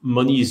if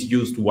money is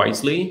used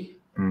wisely,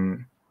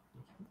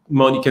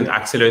 money can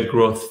accelerate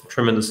growth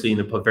tremendously in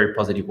a very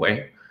positive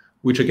way,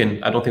 which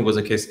again, I don't think was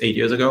the case 8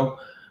 years ago.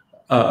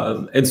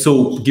 And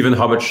so given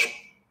how much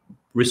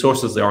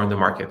resources there are in the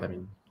market, I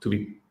mean, to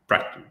be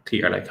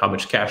clear, like how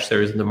much cash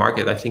there is in the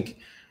market, I think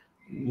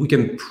we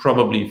can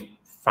probably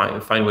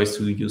find ways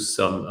to use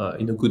some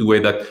in a good way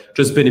that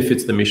just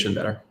benefits the mission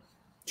better.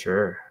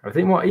 Sure. I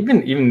think, well,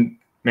 even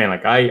man,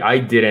 like I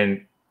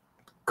didn't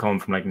come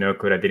from like no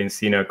code. I didn't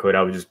see no code.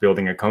 I was just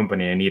building a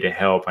company. I needed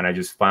help, and I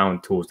just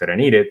found tools that I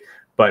needed.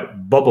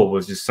 But Bubble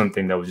was just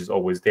something that was just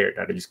always there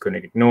that I just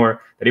couldn't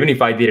ignore. That even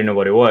if I didn't know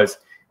what it was,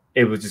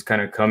 it was just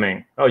kind of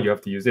coming, oh, you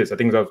have to use this. I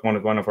think that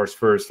was one of our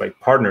first like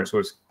partners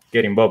was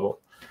getting Bubble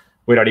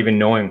without even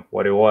knowing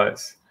what it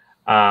was.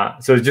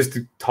 So just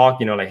to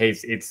talk, like, hey,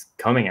 it's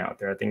coming out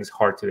there. I think it's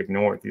hard to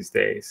ignore these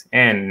days.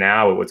 And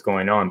now with what's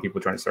going on, people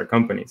trying to start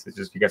companies, it's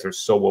just, you guys are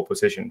so well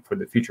positioned for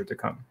the future to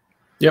come.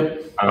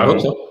 Yep, I hope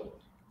so.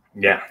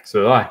 Yeah,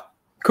 so do I.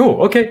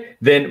 Cool. Okay.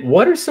 Then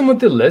what are some of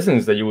the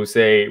lessons that you would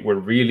say were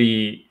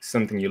really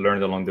something you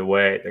learned along the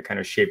way that kind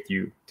of shaped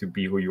you to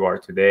be who you are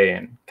today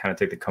and kind of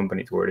take the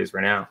company to where it is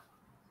right now?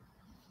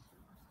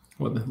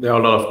 Well, there are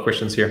a lot of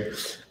questions here.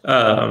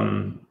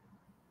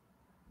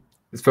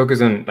 Let's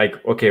focus on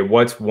like, okay,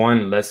 what's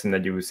one lesson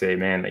that you would say,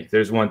 man, like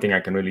there's one thing I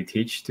can really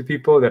teach to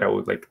people that I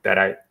would like, that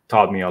I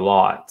taught me a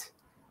lot,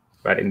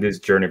 right, in this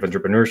journey of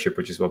entrepreneurship,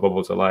 which is what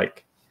Bubbles are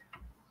like,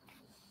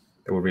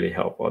 that will really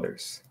help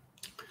others.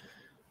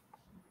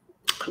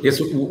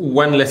 Yes,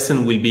 one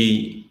lesson will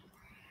be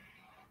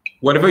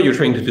whatever you're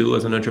trying to do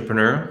as an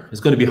entrepreneur is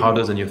going to be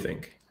harder than you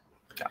think.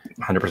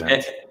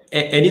 100%.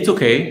 And it's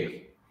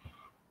okay,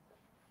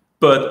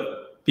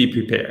 but be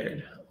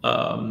prepared.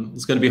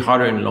 It's going to be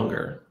harder and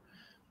longer,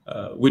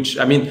 which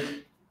I mean,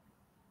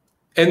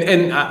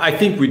 and I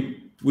think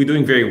we're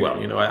doing very well.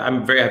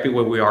 I'm very happy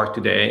where we are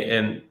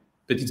today,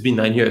 but it's been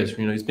 9 years.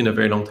 It's been a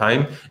very long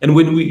time. And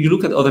when you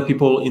look at other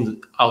people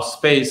in our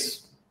space,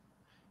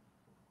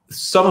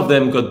 some of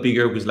them got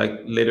bigger with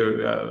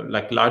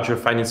larger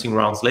financing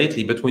rounds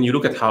lately. But when you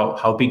look at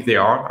how big they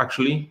are,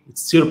 actually,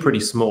 it's still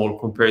pretty small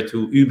compared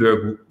to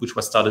Uber, which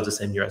was started the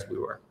same year as we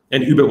were.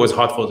 And Uber was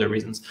hard for other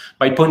reasons.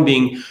 My point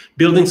being,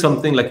 building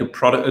something like a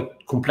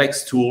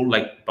complex tool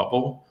like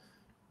Bubble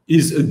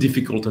is a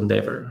difficult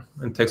endeavor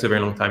and takes a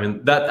very long time.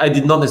 And that I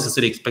did not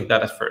necessarily expect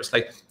that at first.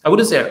 Like I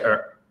wouldn't say,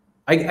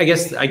 I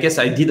guess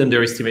I did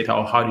underestimate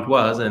how hard it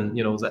was, and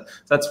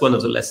that's one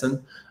of the lessons.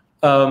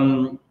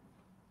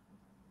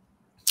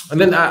 And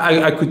then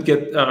I could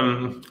get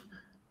from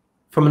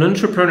an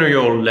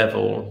entrepreneurial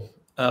level,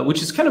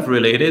 which is kind of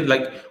related.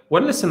 Like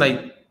one lesson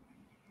I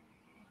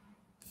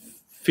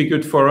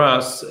figured for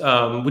us,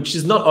 which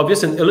is not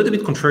obvious and a little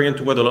bit contrarian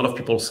to what a lot of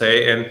people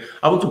say. And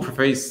I want to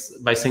preface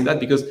by saying that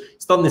because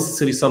it's not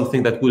necessarily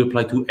something that would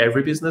apply to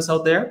every business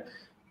out there.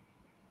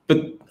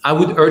 But I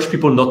would urge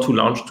people not to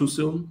launch too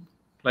soon.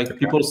 Like okay.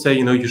 People say,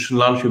 you should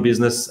launch your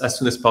business as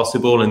soon as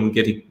possible and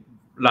get it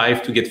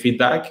live to get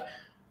feedback.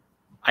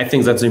 I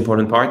think that's the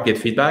important part, get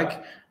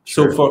feedback.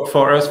 Sure. So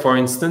for us, for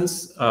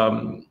instance,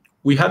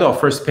 we had our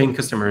first paying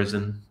customers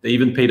and they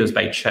even paid us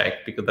by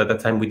check because at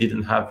that time we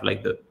didn't have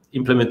like the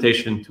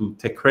implementation to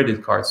take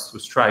credit cards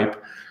through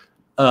Stripe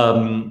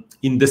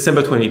in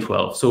December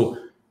 2012. So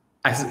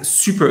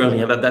super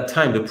early, and at that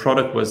time the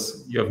product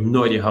was, you have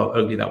no idea how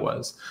ugly that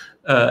was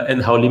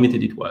and how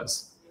limited it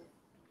was.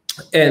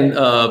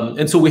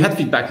 And so we had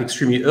feedback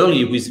extremely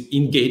early with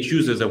engaged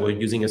users that were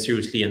using us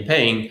seriously and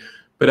paying.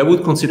 But I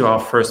would consider our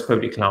first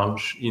public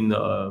launch in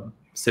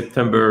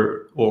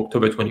September or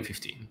October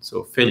 2015.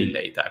 So fairly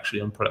late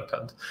actually on Product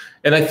Hunt.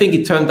 And I think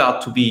it turned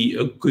out to be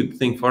a good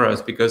thing for us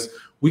because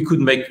we could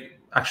make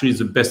actually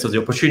the best of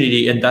the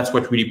opportunity. And that's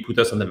what really put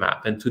us on the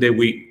map. And today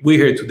we're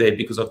here today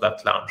because of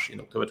that launch in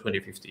October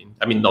 2015.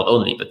 I mean, not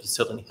only, but it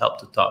certainly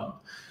helped a ton.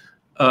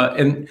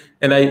 And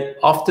I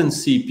often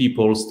see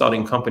people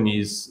starting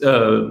companies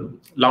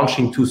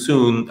launching too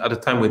soon at a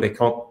time where they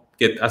can't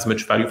get as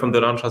much value from the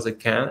launch as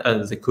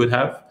they could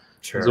have.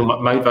 Sure. So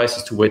my advice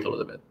is to wait a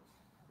little bit.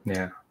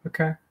 Yeah.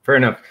 Okay. Fair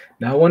enough.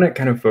 Now I want to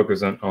kind of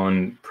focus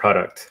on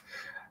product.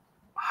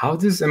 How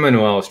does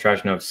Emmanuel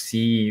Straschnov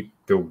see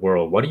the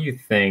world? What do you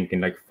think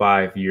in like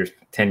 5 years,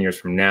 10 years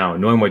from now,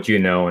 knowing what you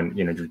know, and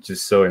you're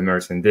just so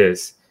immersed in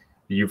this,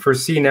 do you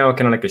foresee now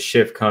kind of like a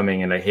shift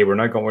coming and like, hey, we're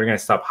going to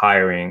stop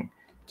hiring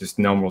just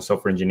normal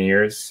software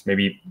engineers,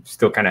 maybe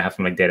still kind of have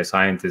some like data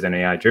scientists and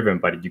AI driven,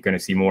 but you're going to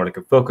see more like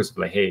a focus of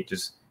like, hey,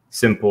 just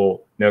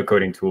simple no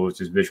coding tools,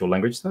 just visual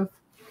language stuff?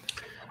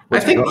 I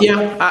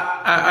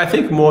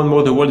think more and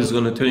more the world is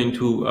going to turn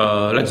into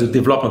like the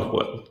development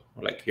world.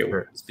 Like here,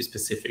 sure. Let's be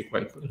specific,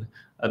 right?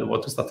 I don't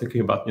want to start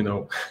talking about, I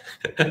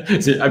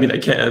mean, I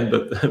can,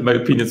 but my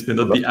opinions may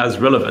not be as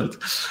relevant.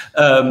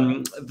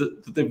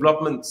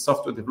 The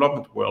software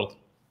development world,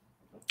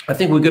 I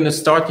think we're going to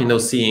start,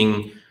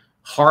 seeing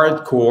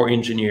hardcore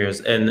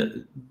engineers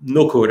and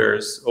no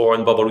coders, or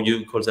in Bubble,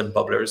 you call them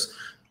bubblers,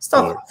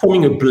 start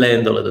forming a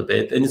blend a little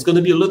bit. And it's going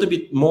to be a little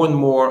bit more and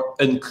more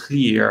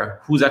unclear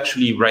who's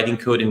actually writing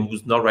code and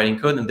who's not writing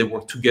code, and they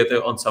work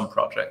together on some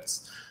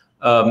projects.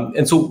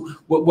 And so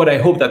what I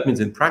hope that means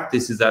in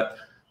practice is that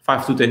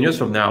 5 to 10 years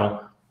from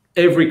now,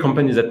 every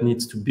company that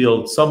needs to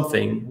build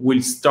something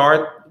will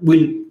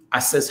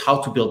assess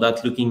how to build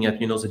that, looking at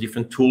the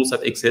different tools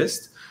that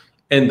exist,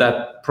 and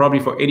that probably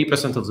for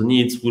 80% of the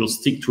needs will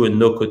stick to a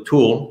no-code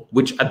tool,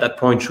 which at that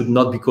point should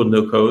not be called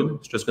no-code.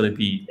 It's just going to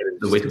be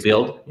the way to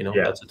build.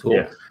 That's a tool.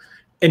 Yeah.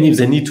 And if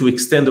they need to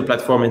extend the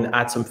platform and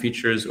add some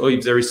features, or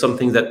if there is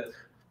something that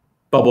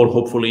Bubble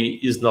hopefully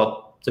is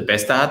not the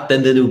best at,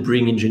 then they will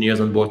bring engineers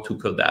on board to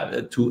code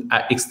that, to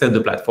extend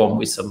the platform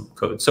with some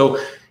code. So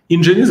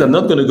engineers are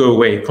not going to go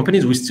away.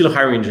 Companies will still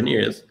hire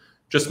engineers,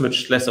 just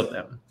much less of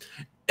them.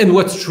 And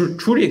what's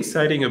truly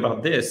exciting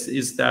about this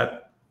is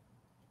that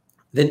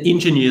then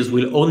engineers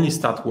will only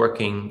start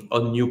working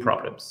on new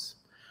problems.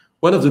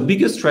 One of the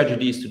biggest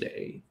tragedies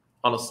today,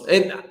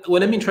 honestly, and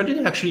when I mean tragedy,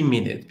 I actually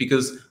mean it,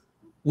 because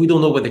we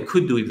don't know what they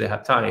could do if they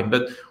have time.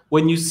 But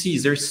when you see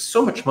there's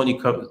so much money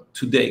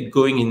today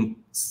going in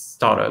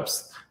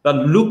startups that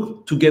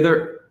look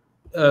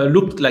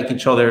like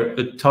each other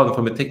a ton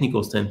from a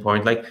technical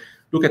standpoint. Like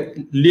look at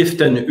Lyft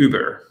and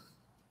Uber.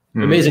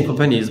 Amazing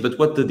companies, but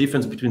what's the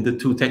difference between the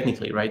two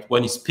technically, right?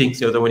 One is pink,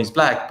 the other one is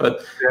black,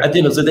 but at the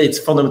end of the day, it's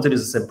fundamentally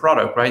the same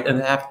product, right?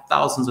 And they have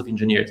thousands of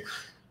engineers.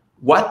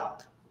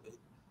 What,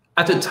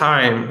 at a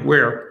time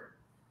where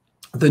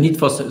the need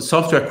for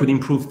software could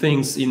improve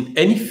things in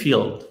any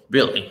field,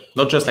 really,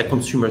 not just like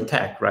consumer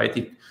tech,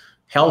 right?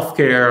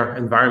 Healthcare,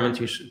 environment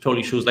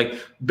totally shows like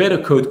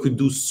better code could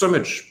do so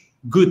much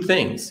good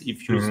things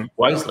if used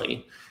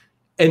wisely.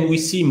 And we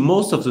see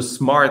most of the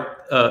smart,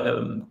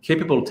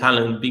 capable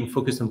talent being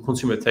focused on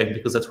consumer tech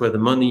because that's where the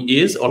money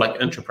is, or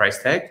like enterprise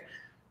tech.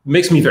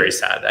 Makes me very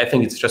sad. I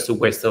think it's just a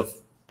waste of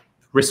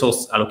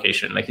resource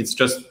allocation. Like it's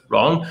just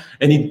wrong.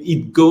 And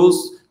it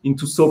goes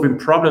into solving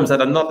problems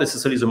that are not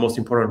necessarily the most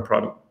important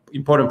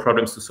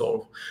problems to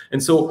solve.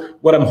 And so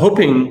what I'm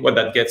hoping, what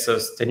that gets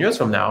us 10 years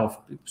from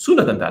now,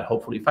 sooner than that,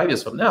 hopefully 5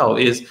 years from now,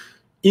 is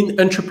in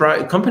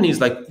enterprise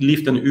companies like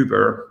Lyft and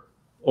Uber,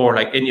 or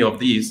like any of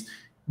these,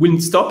 will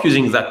stop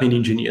using that many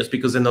engineers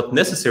because they're not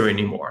necessary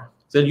anymore.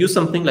 They'll use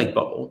something like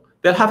Bubble.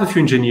 They'll have a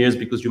few engineers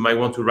because you might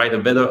want to write a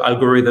better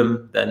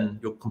algorithm than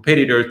your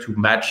competitor to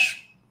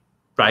match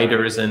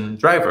riders and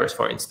drivers,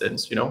 for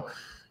instance,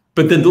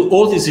 But then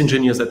all these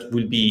engineers that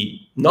will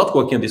be not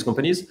working at these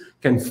companies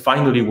can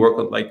finally work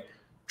on like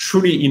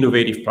truly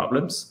innovative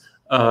problems.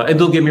 And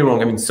don't get me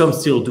wrong, I mean, some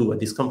still do at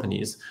these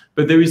companies,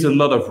 but there is a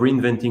lot of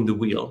reinventing the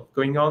wheel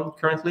going on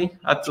currently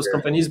at those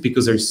companies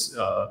because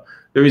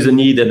there is a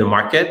need in the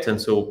market, and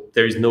so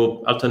there is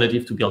no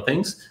alternative to build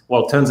things.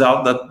 Well, it turns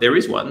out that there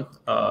is one,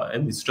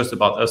 and it's just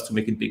about us to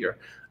make it bigger.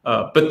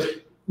 But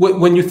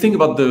when you think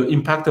about the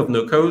impact of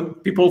no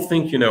code, people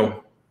think,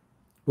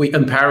 we're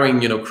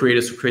empowering,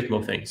 creators to create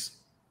more things.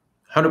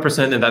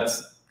 100%, and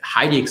that's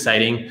highly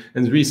exciting,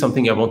 and really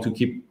something I want to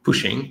keep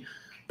pushing.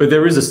 But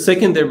there is a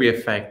secondary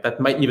effect that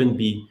might even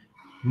be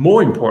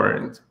more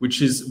important, which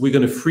is we're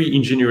going to free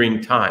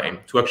engineering time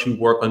to actually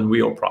work on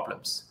real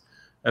problems.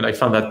 And I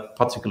found that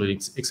particularly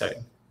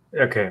exciting.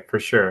 Okay, for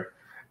sure.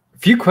 A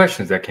few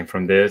questions that came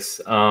from this.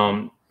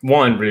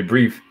 One, really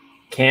brief.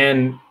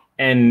 Can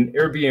an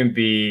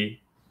Airbnb,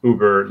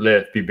 Uber,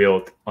 Lyft be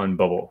built on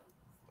Bubble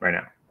right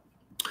now?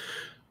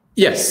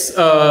 Yes.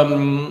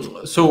 I'm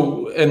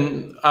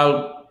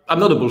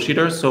not a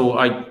bullshitter, so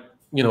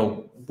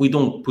we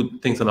don't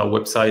put things on our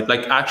website.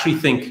 Like, I actually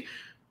think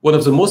one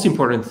of the most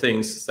important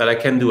things that I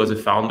can do as a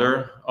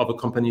founder of a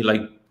company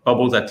like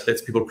Bubble that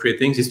lets people create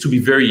things is to be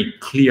very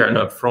clear and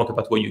upfront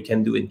about what you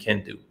can do and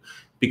can't do,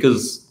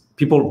 because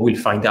people will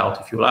find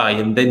out if you lie,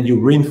 and then you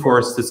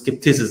reinforce the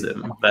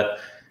skepticism that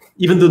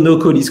even though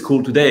no code is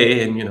cool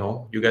today, and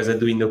you guys are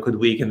doing No Code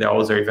Week and there are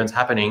other events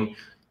happening,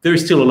 there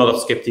is still a lot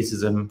of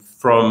skepticism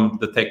from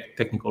the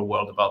technical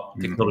world about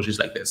technologies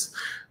like this.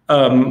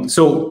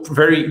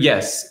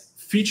 Yes,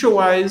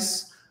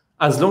 feature-wise,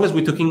 as long as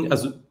we're talking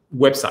as a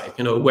website,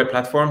 a web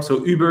platform.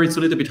 So Uber, it's a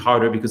little bit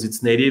harder because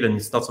it's native and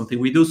it's not something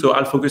we do. So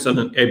I'll focus on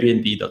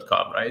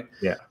Airbnb.com, right?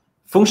 Yeah.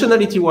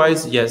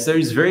 Functionality-wise, yes, there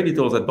is very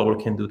little that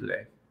Bubble can do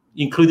today,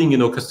 including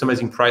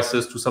customizing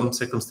prices to some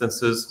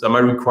circumstances that might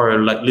require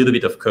a little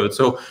bit of code.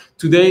 So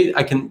today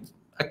I can't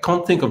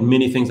think of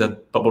many things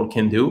that Bubble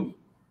can do.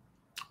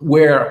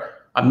 Where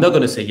I'm not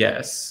going to say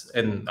yes,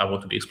 and I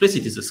want to be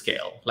explicit, is the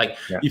scale. Like,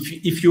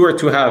 if you were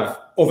to have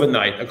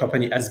overnight a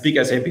company as big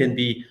as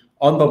Airbnb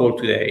on Bubble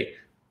today,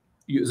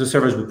 the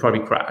servers would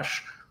probably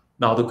crash.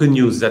 Now, the good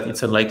news is that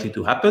it's unlikely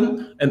to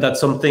happen, and that's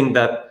something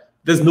that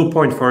there's no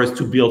point for us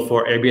to build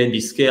for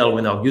Airbnb scale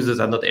when our users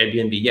are not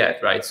Airbnb yet,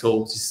 right?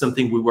 So this is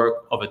something we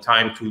work over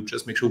time to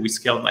just make sure we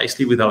scale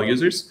nicely with our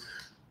users.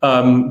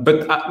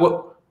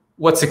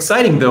 What's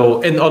exciting,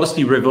 though, and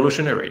honestly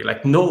revolutionary,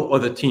 like no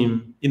other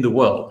team in the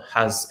world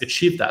has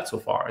achieved that so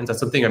far. And that's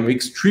something I'm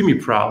extremely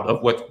proud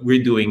of what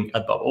we're doing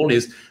at Bubble,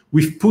 is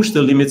we've pushed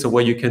the limits of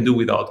what you can do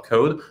without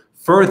code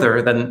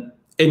further than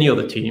any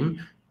other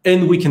team.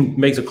 And we can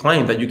make the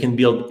claim that you can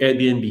build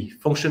Airbnb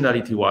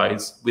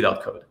functionality-wise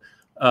without code.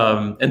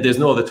 And there's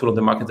no other tool on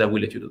the market that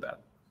will let you do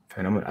that.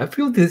 Phenomenal. I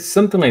feel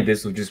something like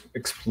this will just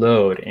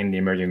explode in the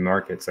emerging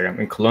markets. Like I'm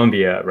in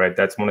Colombia, right?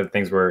 That's one of the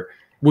things where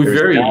we're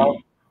very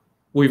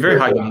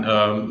high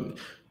on.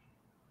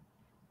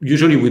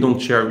 Usually we don't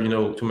share,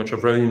 too much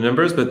of revenue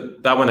numbers,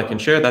 but that one I can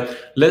share that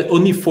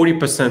only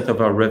 40%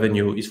 of our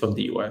revenue is from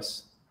the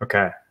US.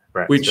 Okay,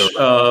 right. Which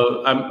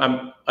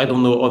I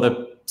don't know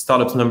other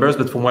startups numbers,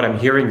 but from what I'm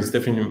hearing, it's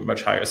definitely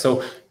much higher.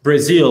 So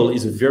Brazil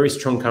is a very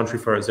strong country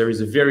for us. There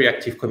is a very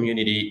active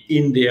community.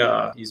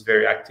 India is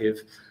very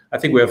active. I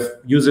think we have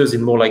users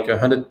in more like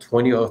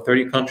 120 or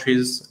 30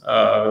 countries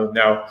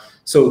now.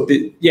 So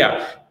the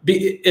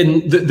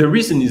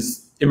reason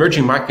is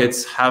emerging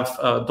markets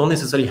don't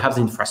necessarily have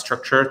the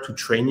infrastructure to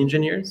train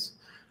engineers.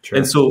 Sure.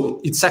 And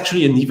so it's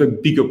actually an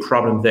even bigger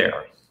problem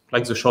there,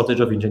 like the shortage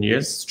of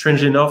engineers.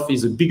 Strangely enough,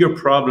 is a bigger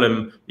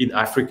problem in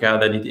Africa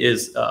than it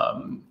is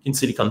in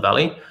Silicon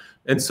Valley.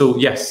 And so,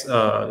 yes,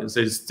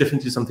 there's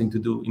definitely something to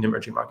do in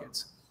emerging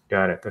markets.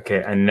 Got it.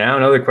 Okay. And now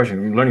another question.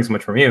 I'm learning so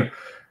much from you.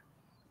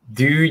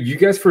 Do you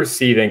guys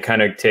foresee then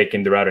kind of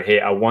taking the route of, hey,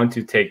 I want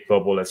to take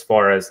Bubble as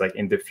far as like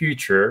in the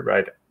future,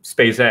 right?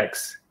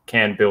 SpaceX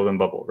can build in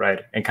Bubble, right?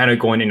 And kind of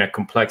going in a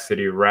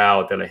complexity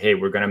route that like, hey,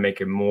 we're going to make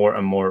it more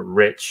and more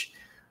rich.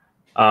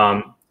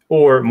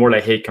 Or more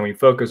like, hey, can we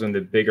focus on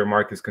the bigger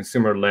markets,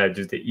 consumer-led,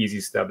 just the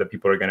easy stuff that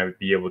people are going to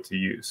be able to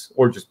use,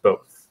 or just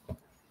both?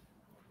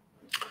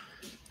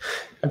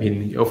 I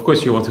mean, of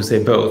course you want to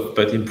say both,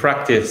 but in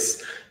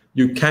practice,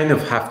 you kind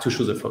of have to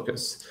choose a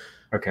focus.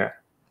 Okay.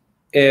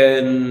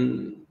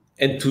 And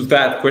to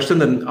that question,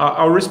 then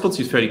our response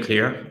is fairly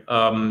clear.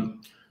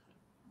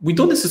 We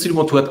don't necessarily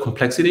want to add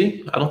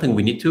complexity. I don't think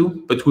we need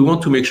to, but we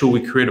want to make sure we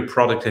create a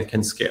product that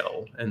can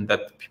scale and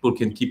that people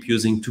can keep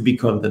using to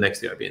become the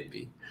next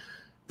Airbnb.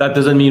 That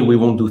doesn't mean we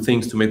won't do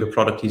things to make the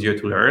product easier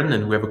to learn.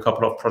 And we have a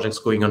couple of projects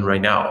going on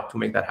right now to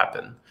make that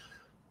happen.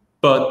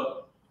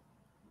 But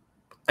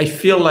I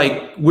feel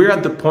like we're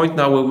at the point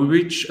now where we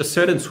reach a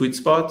certain sweet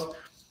spot.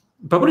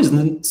 Bubble is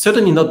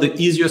certainly not the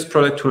easiest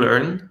product to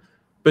learn,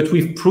 but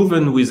we've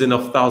proven with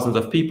enough thousands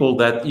of people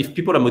that if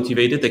people are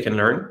motivated, they can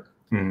learn.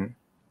 Mm-hmm.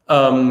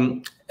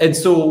 And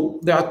so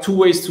there are two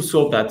ways to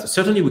solve that.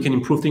 Certainly, we can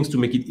improve things to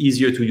make it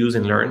easier to use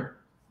and learn.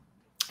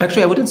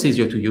 Actually, I wouldn't say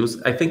easier to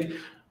use. I think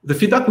the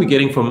feedback we're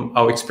getting from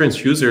our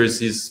experienced users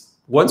is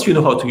once you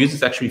know how to use it,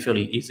 it's actually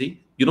fairly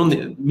easy.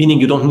 Meaning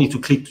you don't need to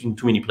click in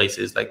too many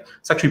places. Like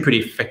it's actually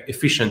pretty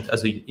efficient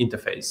as an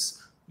interface.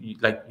 You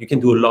can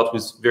do a lot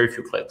with very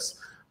few clicks,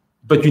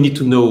 but you need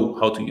to know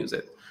how to use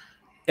it.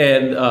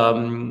 And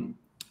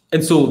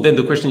so then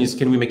the question is,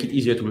 can we make it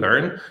easier to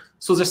learn?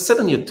 So there's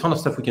certainly a ton of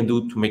stuff we can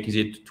do to make it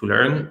easier to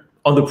learn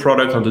on the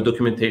product, on the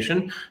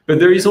documentation, but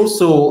there is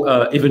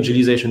also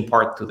evangelization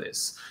part to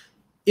this.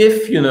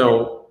 If,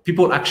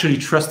 people actually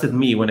trusted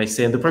me when I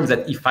say, and the problem is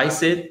that if I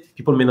say it,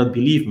 people may not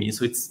believe me.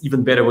 So it's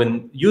even better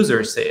when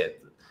users say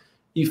it.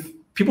 If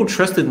people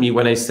trusted me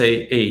when I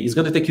say, hey, it's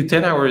going to take you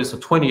 10 hours or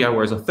 20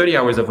 hours or 30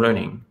 hours of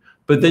learning,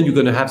 but then you're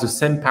going to have the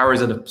same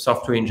powers as a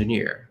software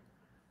engineer,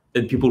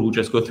 then people will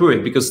just go through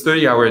it because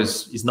 30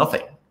 hours is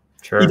nothing.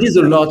 Sure. It is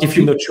a lot if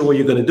you're not sure what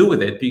you're going to do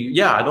with it.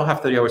 Yeah, I don't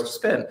have 30 hours to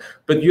spend,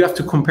 but you have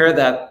to compare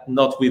that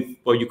not with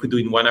what you could do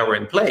in 1 hour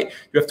and play.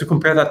 You have to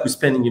compare that with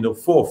spending,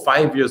 4 or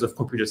 5 years of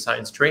computer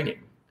science training,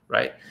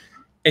 right?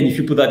 And if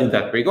you put that in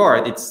that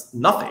regard, it's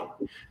nothing.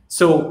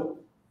 So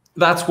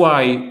that's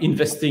why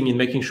investing in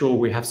making sure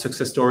we have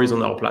success stories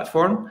on our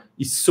platform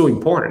is so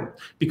important.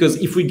 Because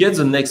if we get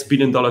the next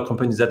billion-dollar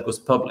company that goes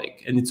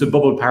public and it's a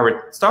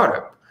bubble-powered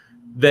startup,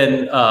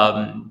 then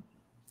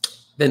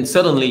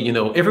suddenly,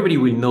 everybody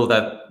will know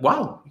that,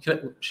 wow,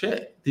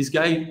 shit, this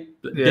guy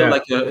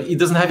built he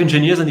doesn't have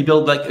engineers and he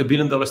built like $1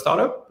 billion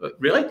startup,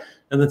 really?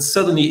 And then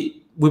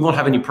suddenly we won't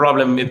have any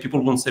problem and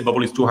people won't say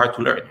Bubble is too hard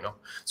to learn,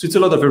 So it's a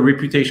lot of a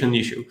reputation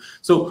issue.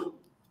 So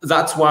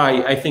that's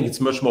why I think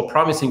it's much more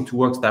promising to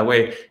work that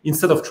way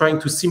instead of trying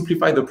to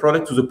simplify the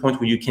product to the point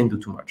where you can't do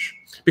too much.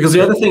 Because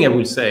the other thing I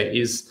will say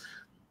is,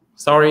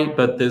 sorry,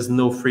 but there's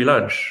no free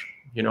lunch,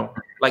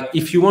 Like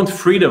if you want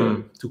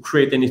freedom to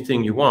create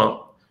anything you want,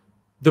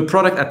 the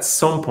product at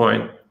some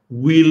point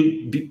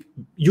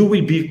you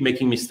will be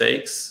making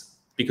mistakes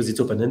because it's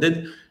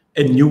open-ended,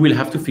 and you will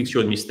have to fix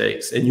your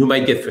mistakes, and you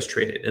might get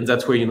frustrated. And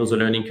that's where, the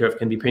learning curve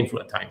can be painful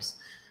at times.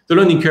 The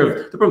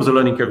problem with the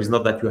learning curve is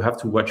not that you have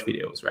to watch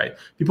videos, right?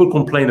 People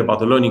complain about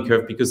the learning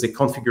curve because they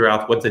can't figure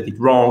out what they did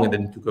wrong and they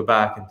need to go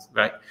back, and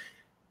right?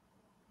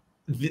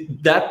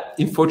 That,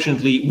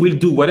 unfortunately, we'll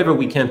do whatever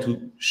we can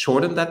to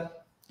shorten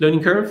that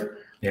learning curve.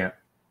 Yeah.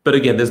 But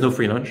again, there's no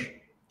free lunch.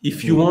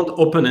 If you want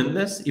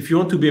open-endedness, if you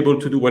want to be able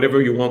to do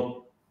whatever you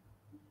want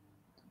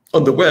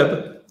on the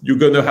web, you're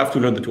going to have to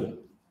learn the tool.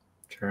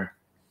 Sure.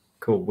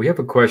 Cool. We have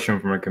a question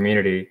from our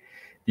community.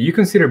 Do you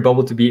consider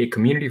Bubble to be a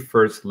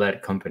community-first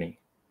led company?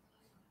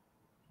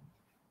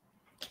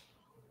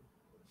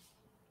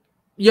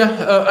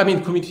 Yeah,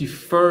 community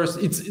first.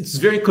 It's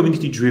very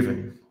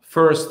community-driven.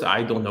 First,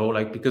 I don't know,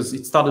 because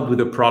it started with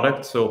a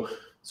product. So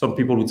some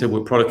people would say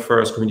we're product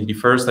first, community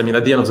first. At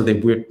the end of the day,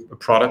 we're a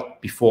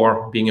product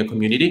before being a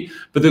community.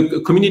 But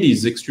the community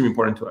is extremely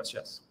important to us,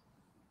 yes.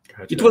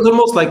 Gotcha. It was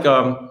almost like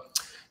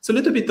it's a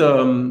little bit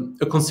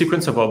a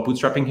consequence of our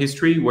bootstrapping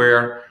history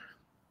where,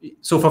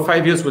 so for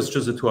 5 years, it was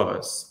just the two of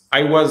us.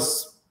 I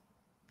was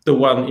the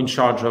one in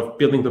charge of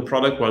building the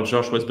product while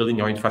Josh was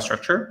building our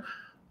infrastructure.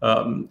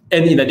 And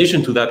in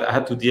addition to that, I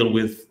had to deal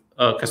with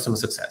customer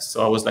success.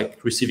 So I was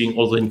receiving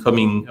all the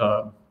incoming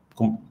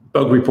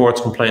bug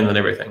reports, complaints, and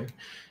everything.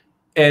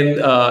 And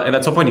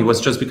at some point, it was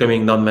just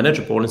becoming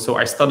non-manageable. And so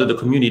I started a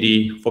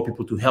community for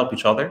people to help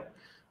each other.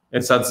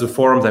 And so that's the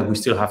forum that we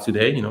still have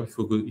today.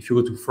 If you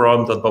go to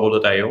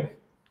forum.bubble.io,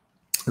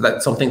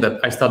 that's something that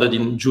I started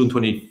in June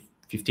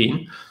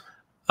 2015.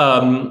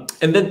 And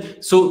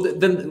then, so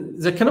then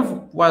there kind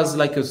of was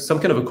like some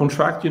kind of a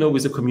contract,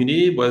 with the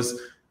community was,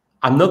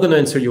 I'm not going to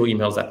answer your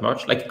emails that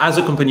much. Like as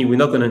a company, we're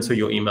not going to answer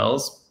your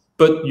emails,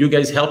 but you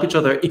guys help each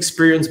other,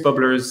 experienced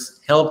bubblers,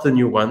 help the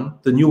new one.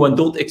 The new one,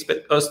 don't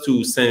expect us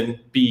to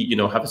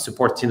have a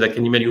support team that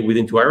can email you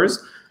within 2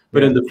 hours.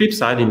 But on the flip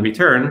side, in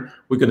return,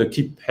 we're going to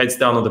keep heads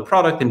down on the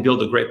product and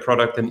build a great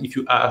product. And if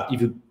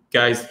you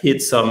guys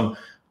hit some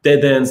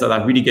dead ends that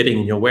are really getting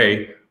in your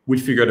way, we'll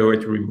figure out a way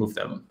to remove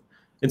them.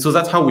 And so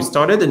that's how we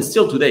started. And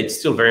still today, it's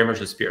still very much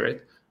the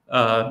spirit.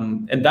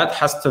 And that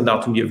has turned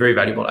out to be a very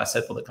valuable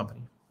asset for the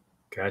company.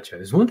 Gotcha.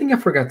 There's one thing I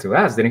forgot to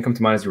ask. Didn't come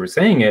to mind as you were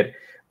saying it.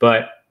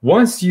 But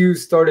once you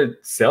started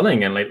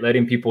selling and like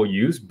letting people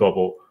use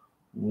Bubble,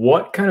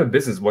 what kind of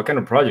business, what kind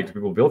of projects are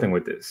people building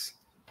with this?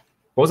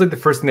 What was like the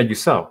first thing that you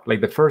saw?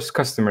 Like the first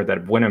customer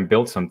that went and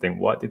built something,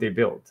 what did they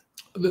build?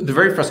 The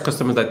very first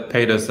customer that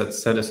paid us, that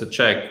sent us a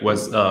check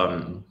was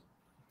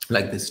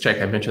like this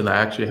check I mentioned. I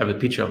actually have a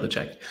picture of the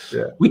check.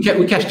 Yeah. We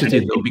cashed it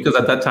in though, because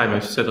at that time I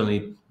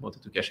certainly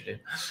wanted to cash it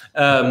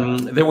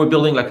in. They were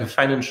building like a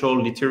financial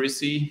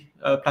literacy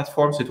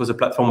platform. So it was a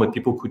platform where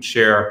people could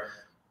share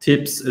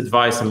tips,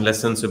 advice, and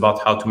lessons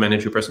about how to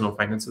manage your personal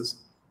finances.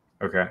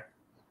 Okay.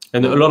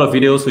 And a lot of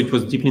videos, so it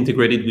was deeply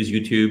integrated with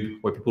YouTube,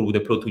 where people would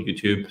upload to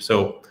YouTube.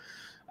 So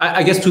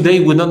I guess today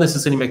would not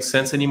necessarily make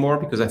sense anymore,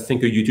 because I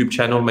think a YouTube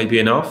channel might be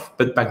enough.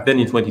 But back then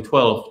in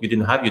 2012, you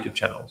didn't have YouTube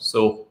channels.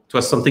 So it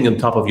was something on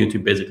top of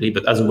YouTube, basically,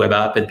 but as a web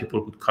app, and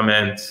people could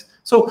comment.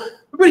 So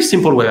a very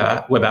simple web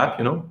app,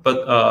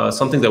 but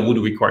something that would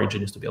require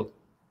engineers to build.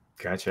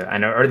 Gotcha.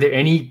 And are there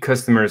any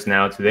customers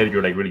now today that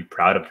you're like really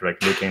proud of,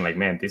 like looking like,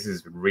 man, this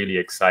is really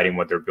exciting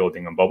what they're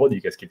building on Bubble? Do you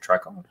guys keep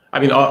track of?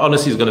 I mean,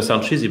 honestly, it's going to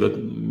sound cheesy, but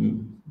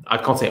I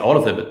can't say all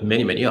of them, but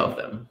many, many of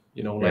them.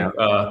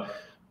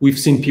 We've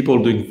seen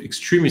people doing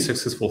extremely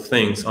successful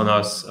things on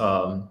us.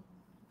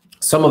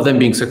 Some of them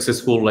being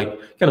successful,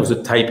 like kind of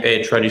the type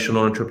A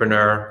traditional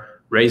entrepreneur,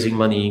 raising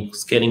money,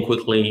 scaling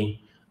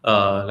quickly.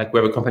 Like we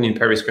have a company in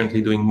Paris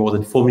currently doing more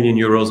than 4 million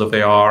euros of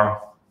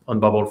AR on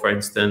Bubble, for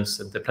instance,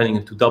 and they're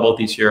planning to double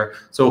this year.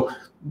 So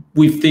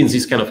we've seen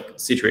these kind of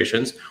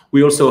situations.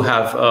 We also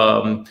have,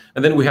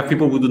 and then we have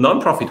people who do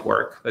nonprofit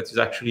work. That is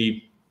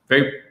actually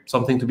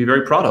something to be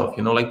very proud of.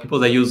 Like people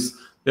that use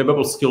their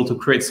Bubble skill to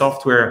create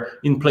software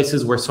in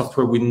places where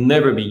software will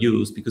never be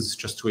used because it's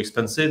just too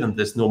expensive and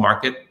there's no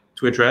market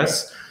to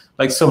address.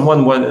 Like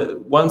someone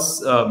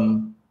once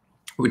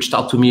reached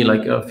out to me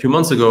like a few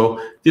months ago,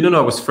 didn't know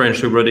I was French,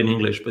 so wrote in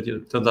English, but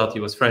it turned out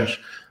he was French.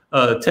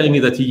 Telling me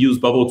that he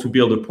used Bubble to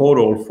build a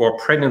portal for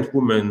pregnant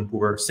women who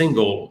were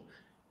single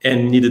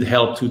and needed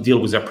help to deal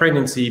with their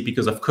pregnancy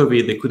because of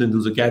COVID. They couldn't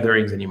do the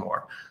gatherings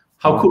anymore.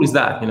 How cool is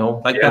that?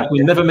 That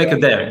will never make a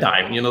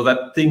dime.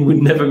 That thing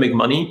will never make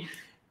money.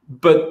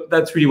 But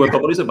that's really what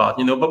Bubble is about.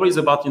 Bubble is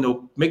about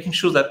making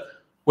sure that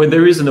when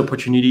there is an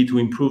opportunity to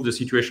improve the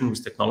situation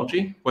with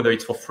technology, whether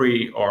it's for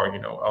free or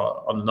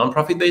on a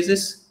nonprofit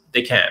basis,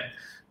 they can.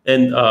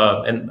 And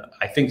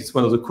I think it's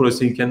one of the coolest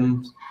things you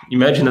can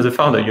imagine as a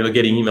founder,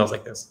 getting emails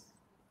like this.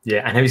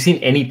 Yeah, and have you seen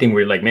anything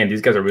where you're like, man, these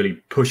guys are really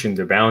pushing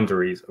the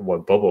boundaries of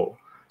what Bubble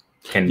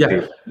can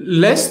do?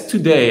 Less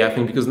today, I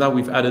think, because now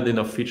we've added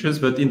enough features.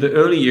 But in the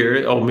early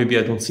year, or maybe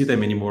I don't see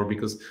them anymore,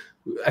 because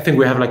I think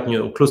we have like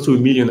close to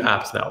 1 million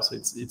apps now, so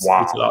it's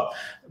wow. It's a lot.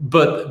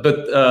 But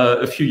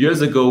a few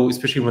years ago,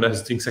 especially when I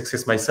was doing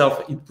Success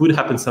myself, it would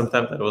happen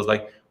sometimes that I was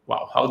like,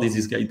 wow, how did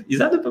this guy? Is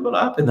that a Bubble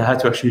app? And I had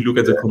to actually look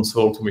at the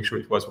console to make sure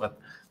it was one.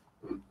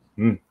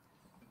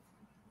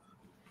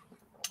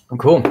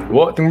 Cool.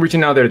 Well, I think we're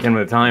reaching out there at the end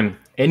of the time.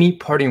 Any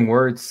parting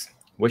words,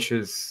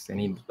 wishes,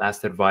 any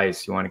last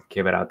advice you want to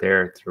give it out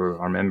there to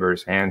our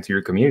members and to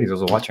your communities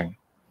also watching?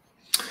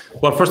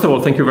 Well, first of all,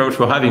 thank you very much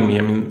for having me.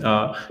 I mean,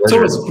 it's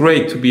always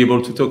great to be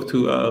able to talk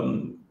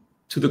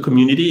to the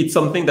community. It's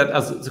something that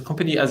as the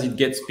company, as it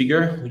gets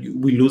bigger,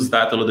 we lose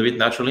that a little bit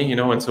naturally,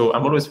 and so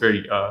I'm always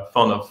very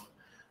fond of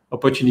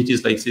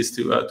opportunities like this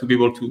to be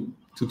able to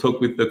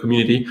talk with the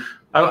community.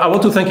 I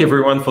want to thank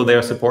everyone for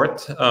their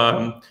support.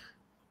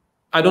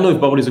 I don't know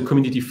if Bubble is a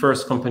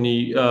community-first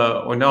company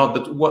or not,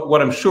 but what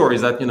I'm sure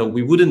is that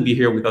we wouldn't be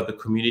here without the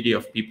community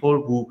of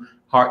people who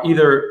are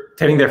either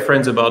telling their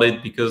friends about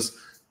it, because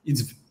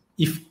if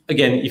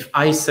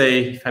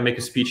I make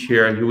a speech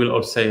here, you will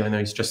all say,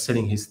 he's just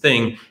selling his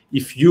thing.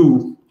 If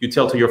you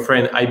tell to your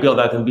friend, I built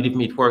that and believe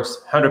me, it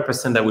works,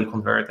 100% that will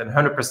convert, and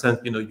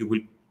 100% you will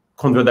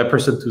convert that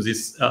person to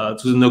this to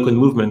the no-code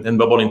movement, and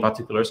Bubble in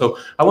particular. So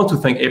I want to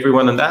thank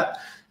everyone on that.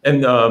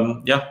 And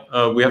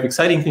we have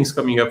exciting things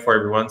coming up for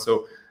everyone.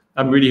 So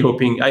I'm really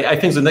hoping, I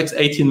think the next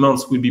 18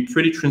 months will be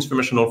pretty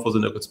transformational for the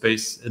no-code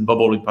space and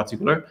Bubble in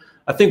particular.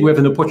 I think we have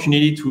an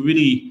opportunity to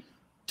really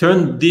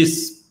turn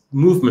this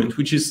movement,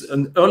 which is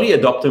an early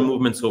adopter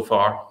movement so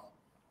far,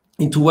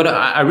 into what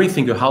I really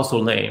think a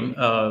household name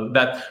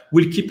that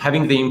will keep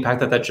having the impact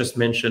that I just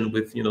mentioned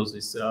with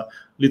this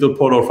little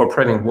portal for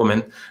pregnant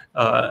women.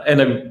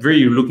 And I'm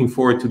really looking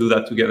forward to do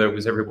that together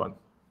with everyone.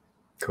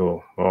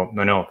 Cool. Well,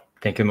 no.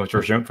 Thank you much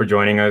for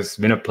joining us. It's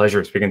been a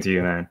pleasure speaking to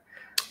you, man.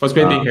 It was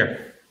great being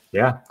here.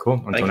 Yeah,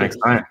 cool. Until next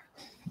time.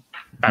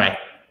 Bye.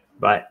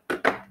 Bye.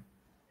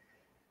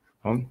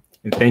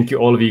 And thank you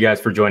all of you guys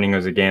for joining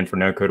us again for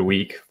No Code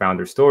Week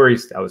Founder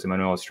Stories. That was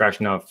Emmanuel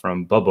Straschnov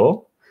from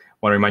Bubble. I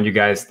want to remind you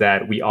guys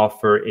that we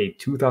offer a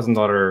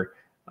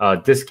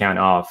 $2,000 discount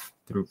off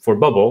for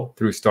Bubble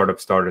through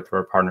StartupStarter through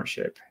our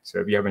partnership. So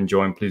if you haven't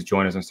joined, please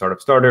join us on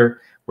StartupStarter.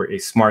 We're a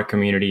smart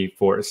community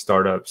for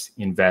startups,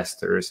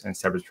 investors, and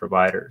service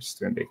providers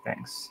doing big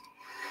things.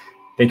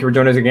 Thank you for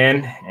joining us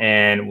again,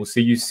 and we'll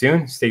see you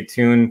soon. Stay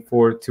tuned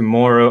for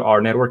tomorrow,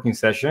 our networking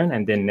session.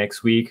 And then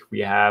next week, we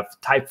have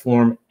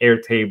Typeform,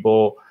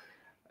 Airtable,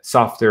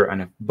 Software,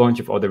 and a bunch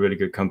of other really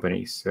good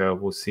companies. So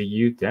we'll see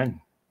you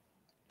then.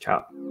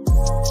 Ciao.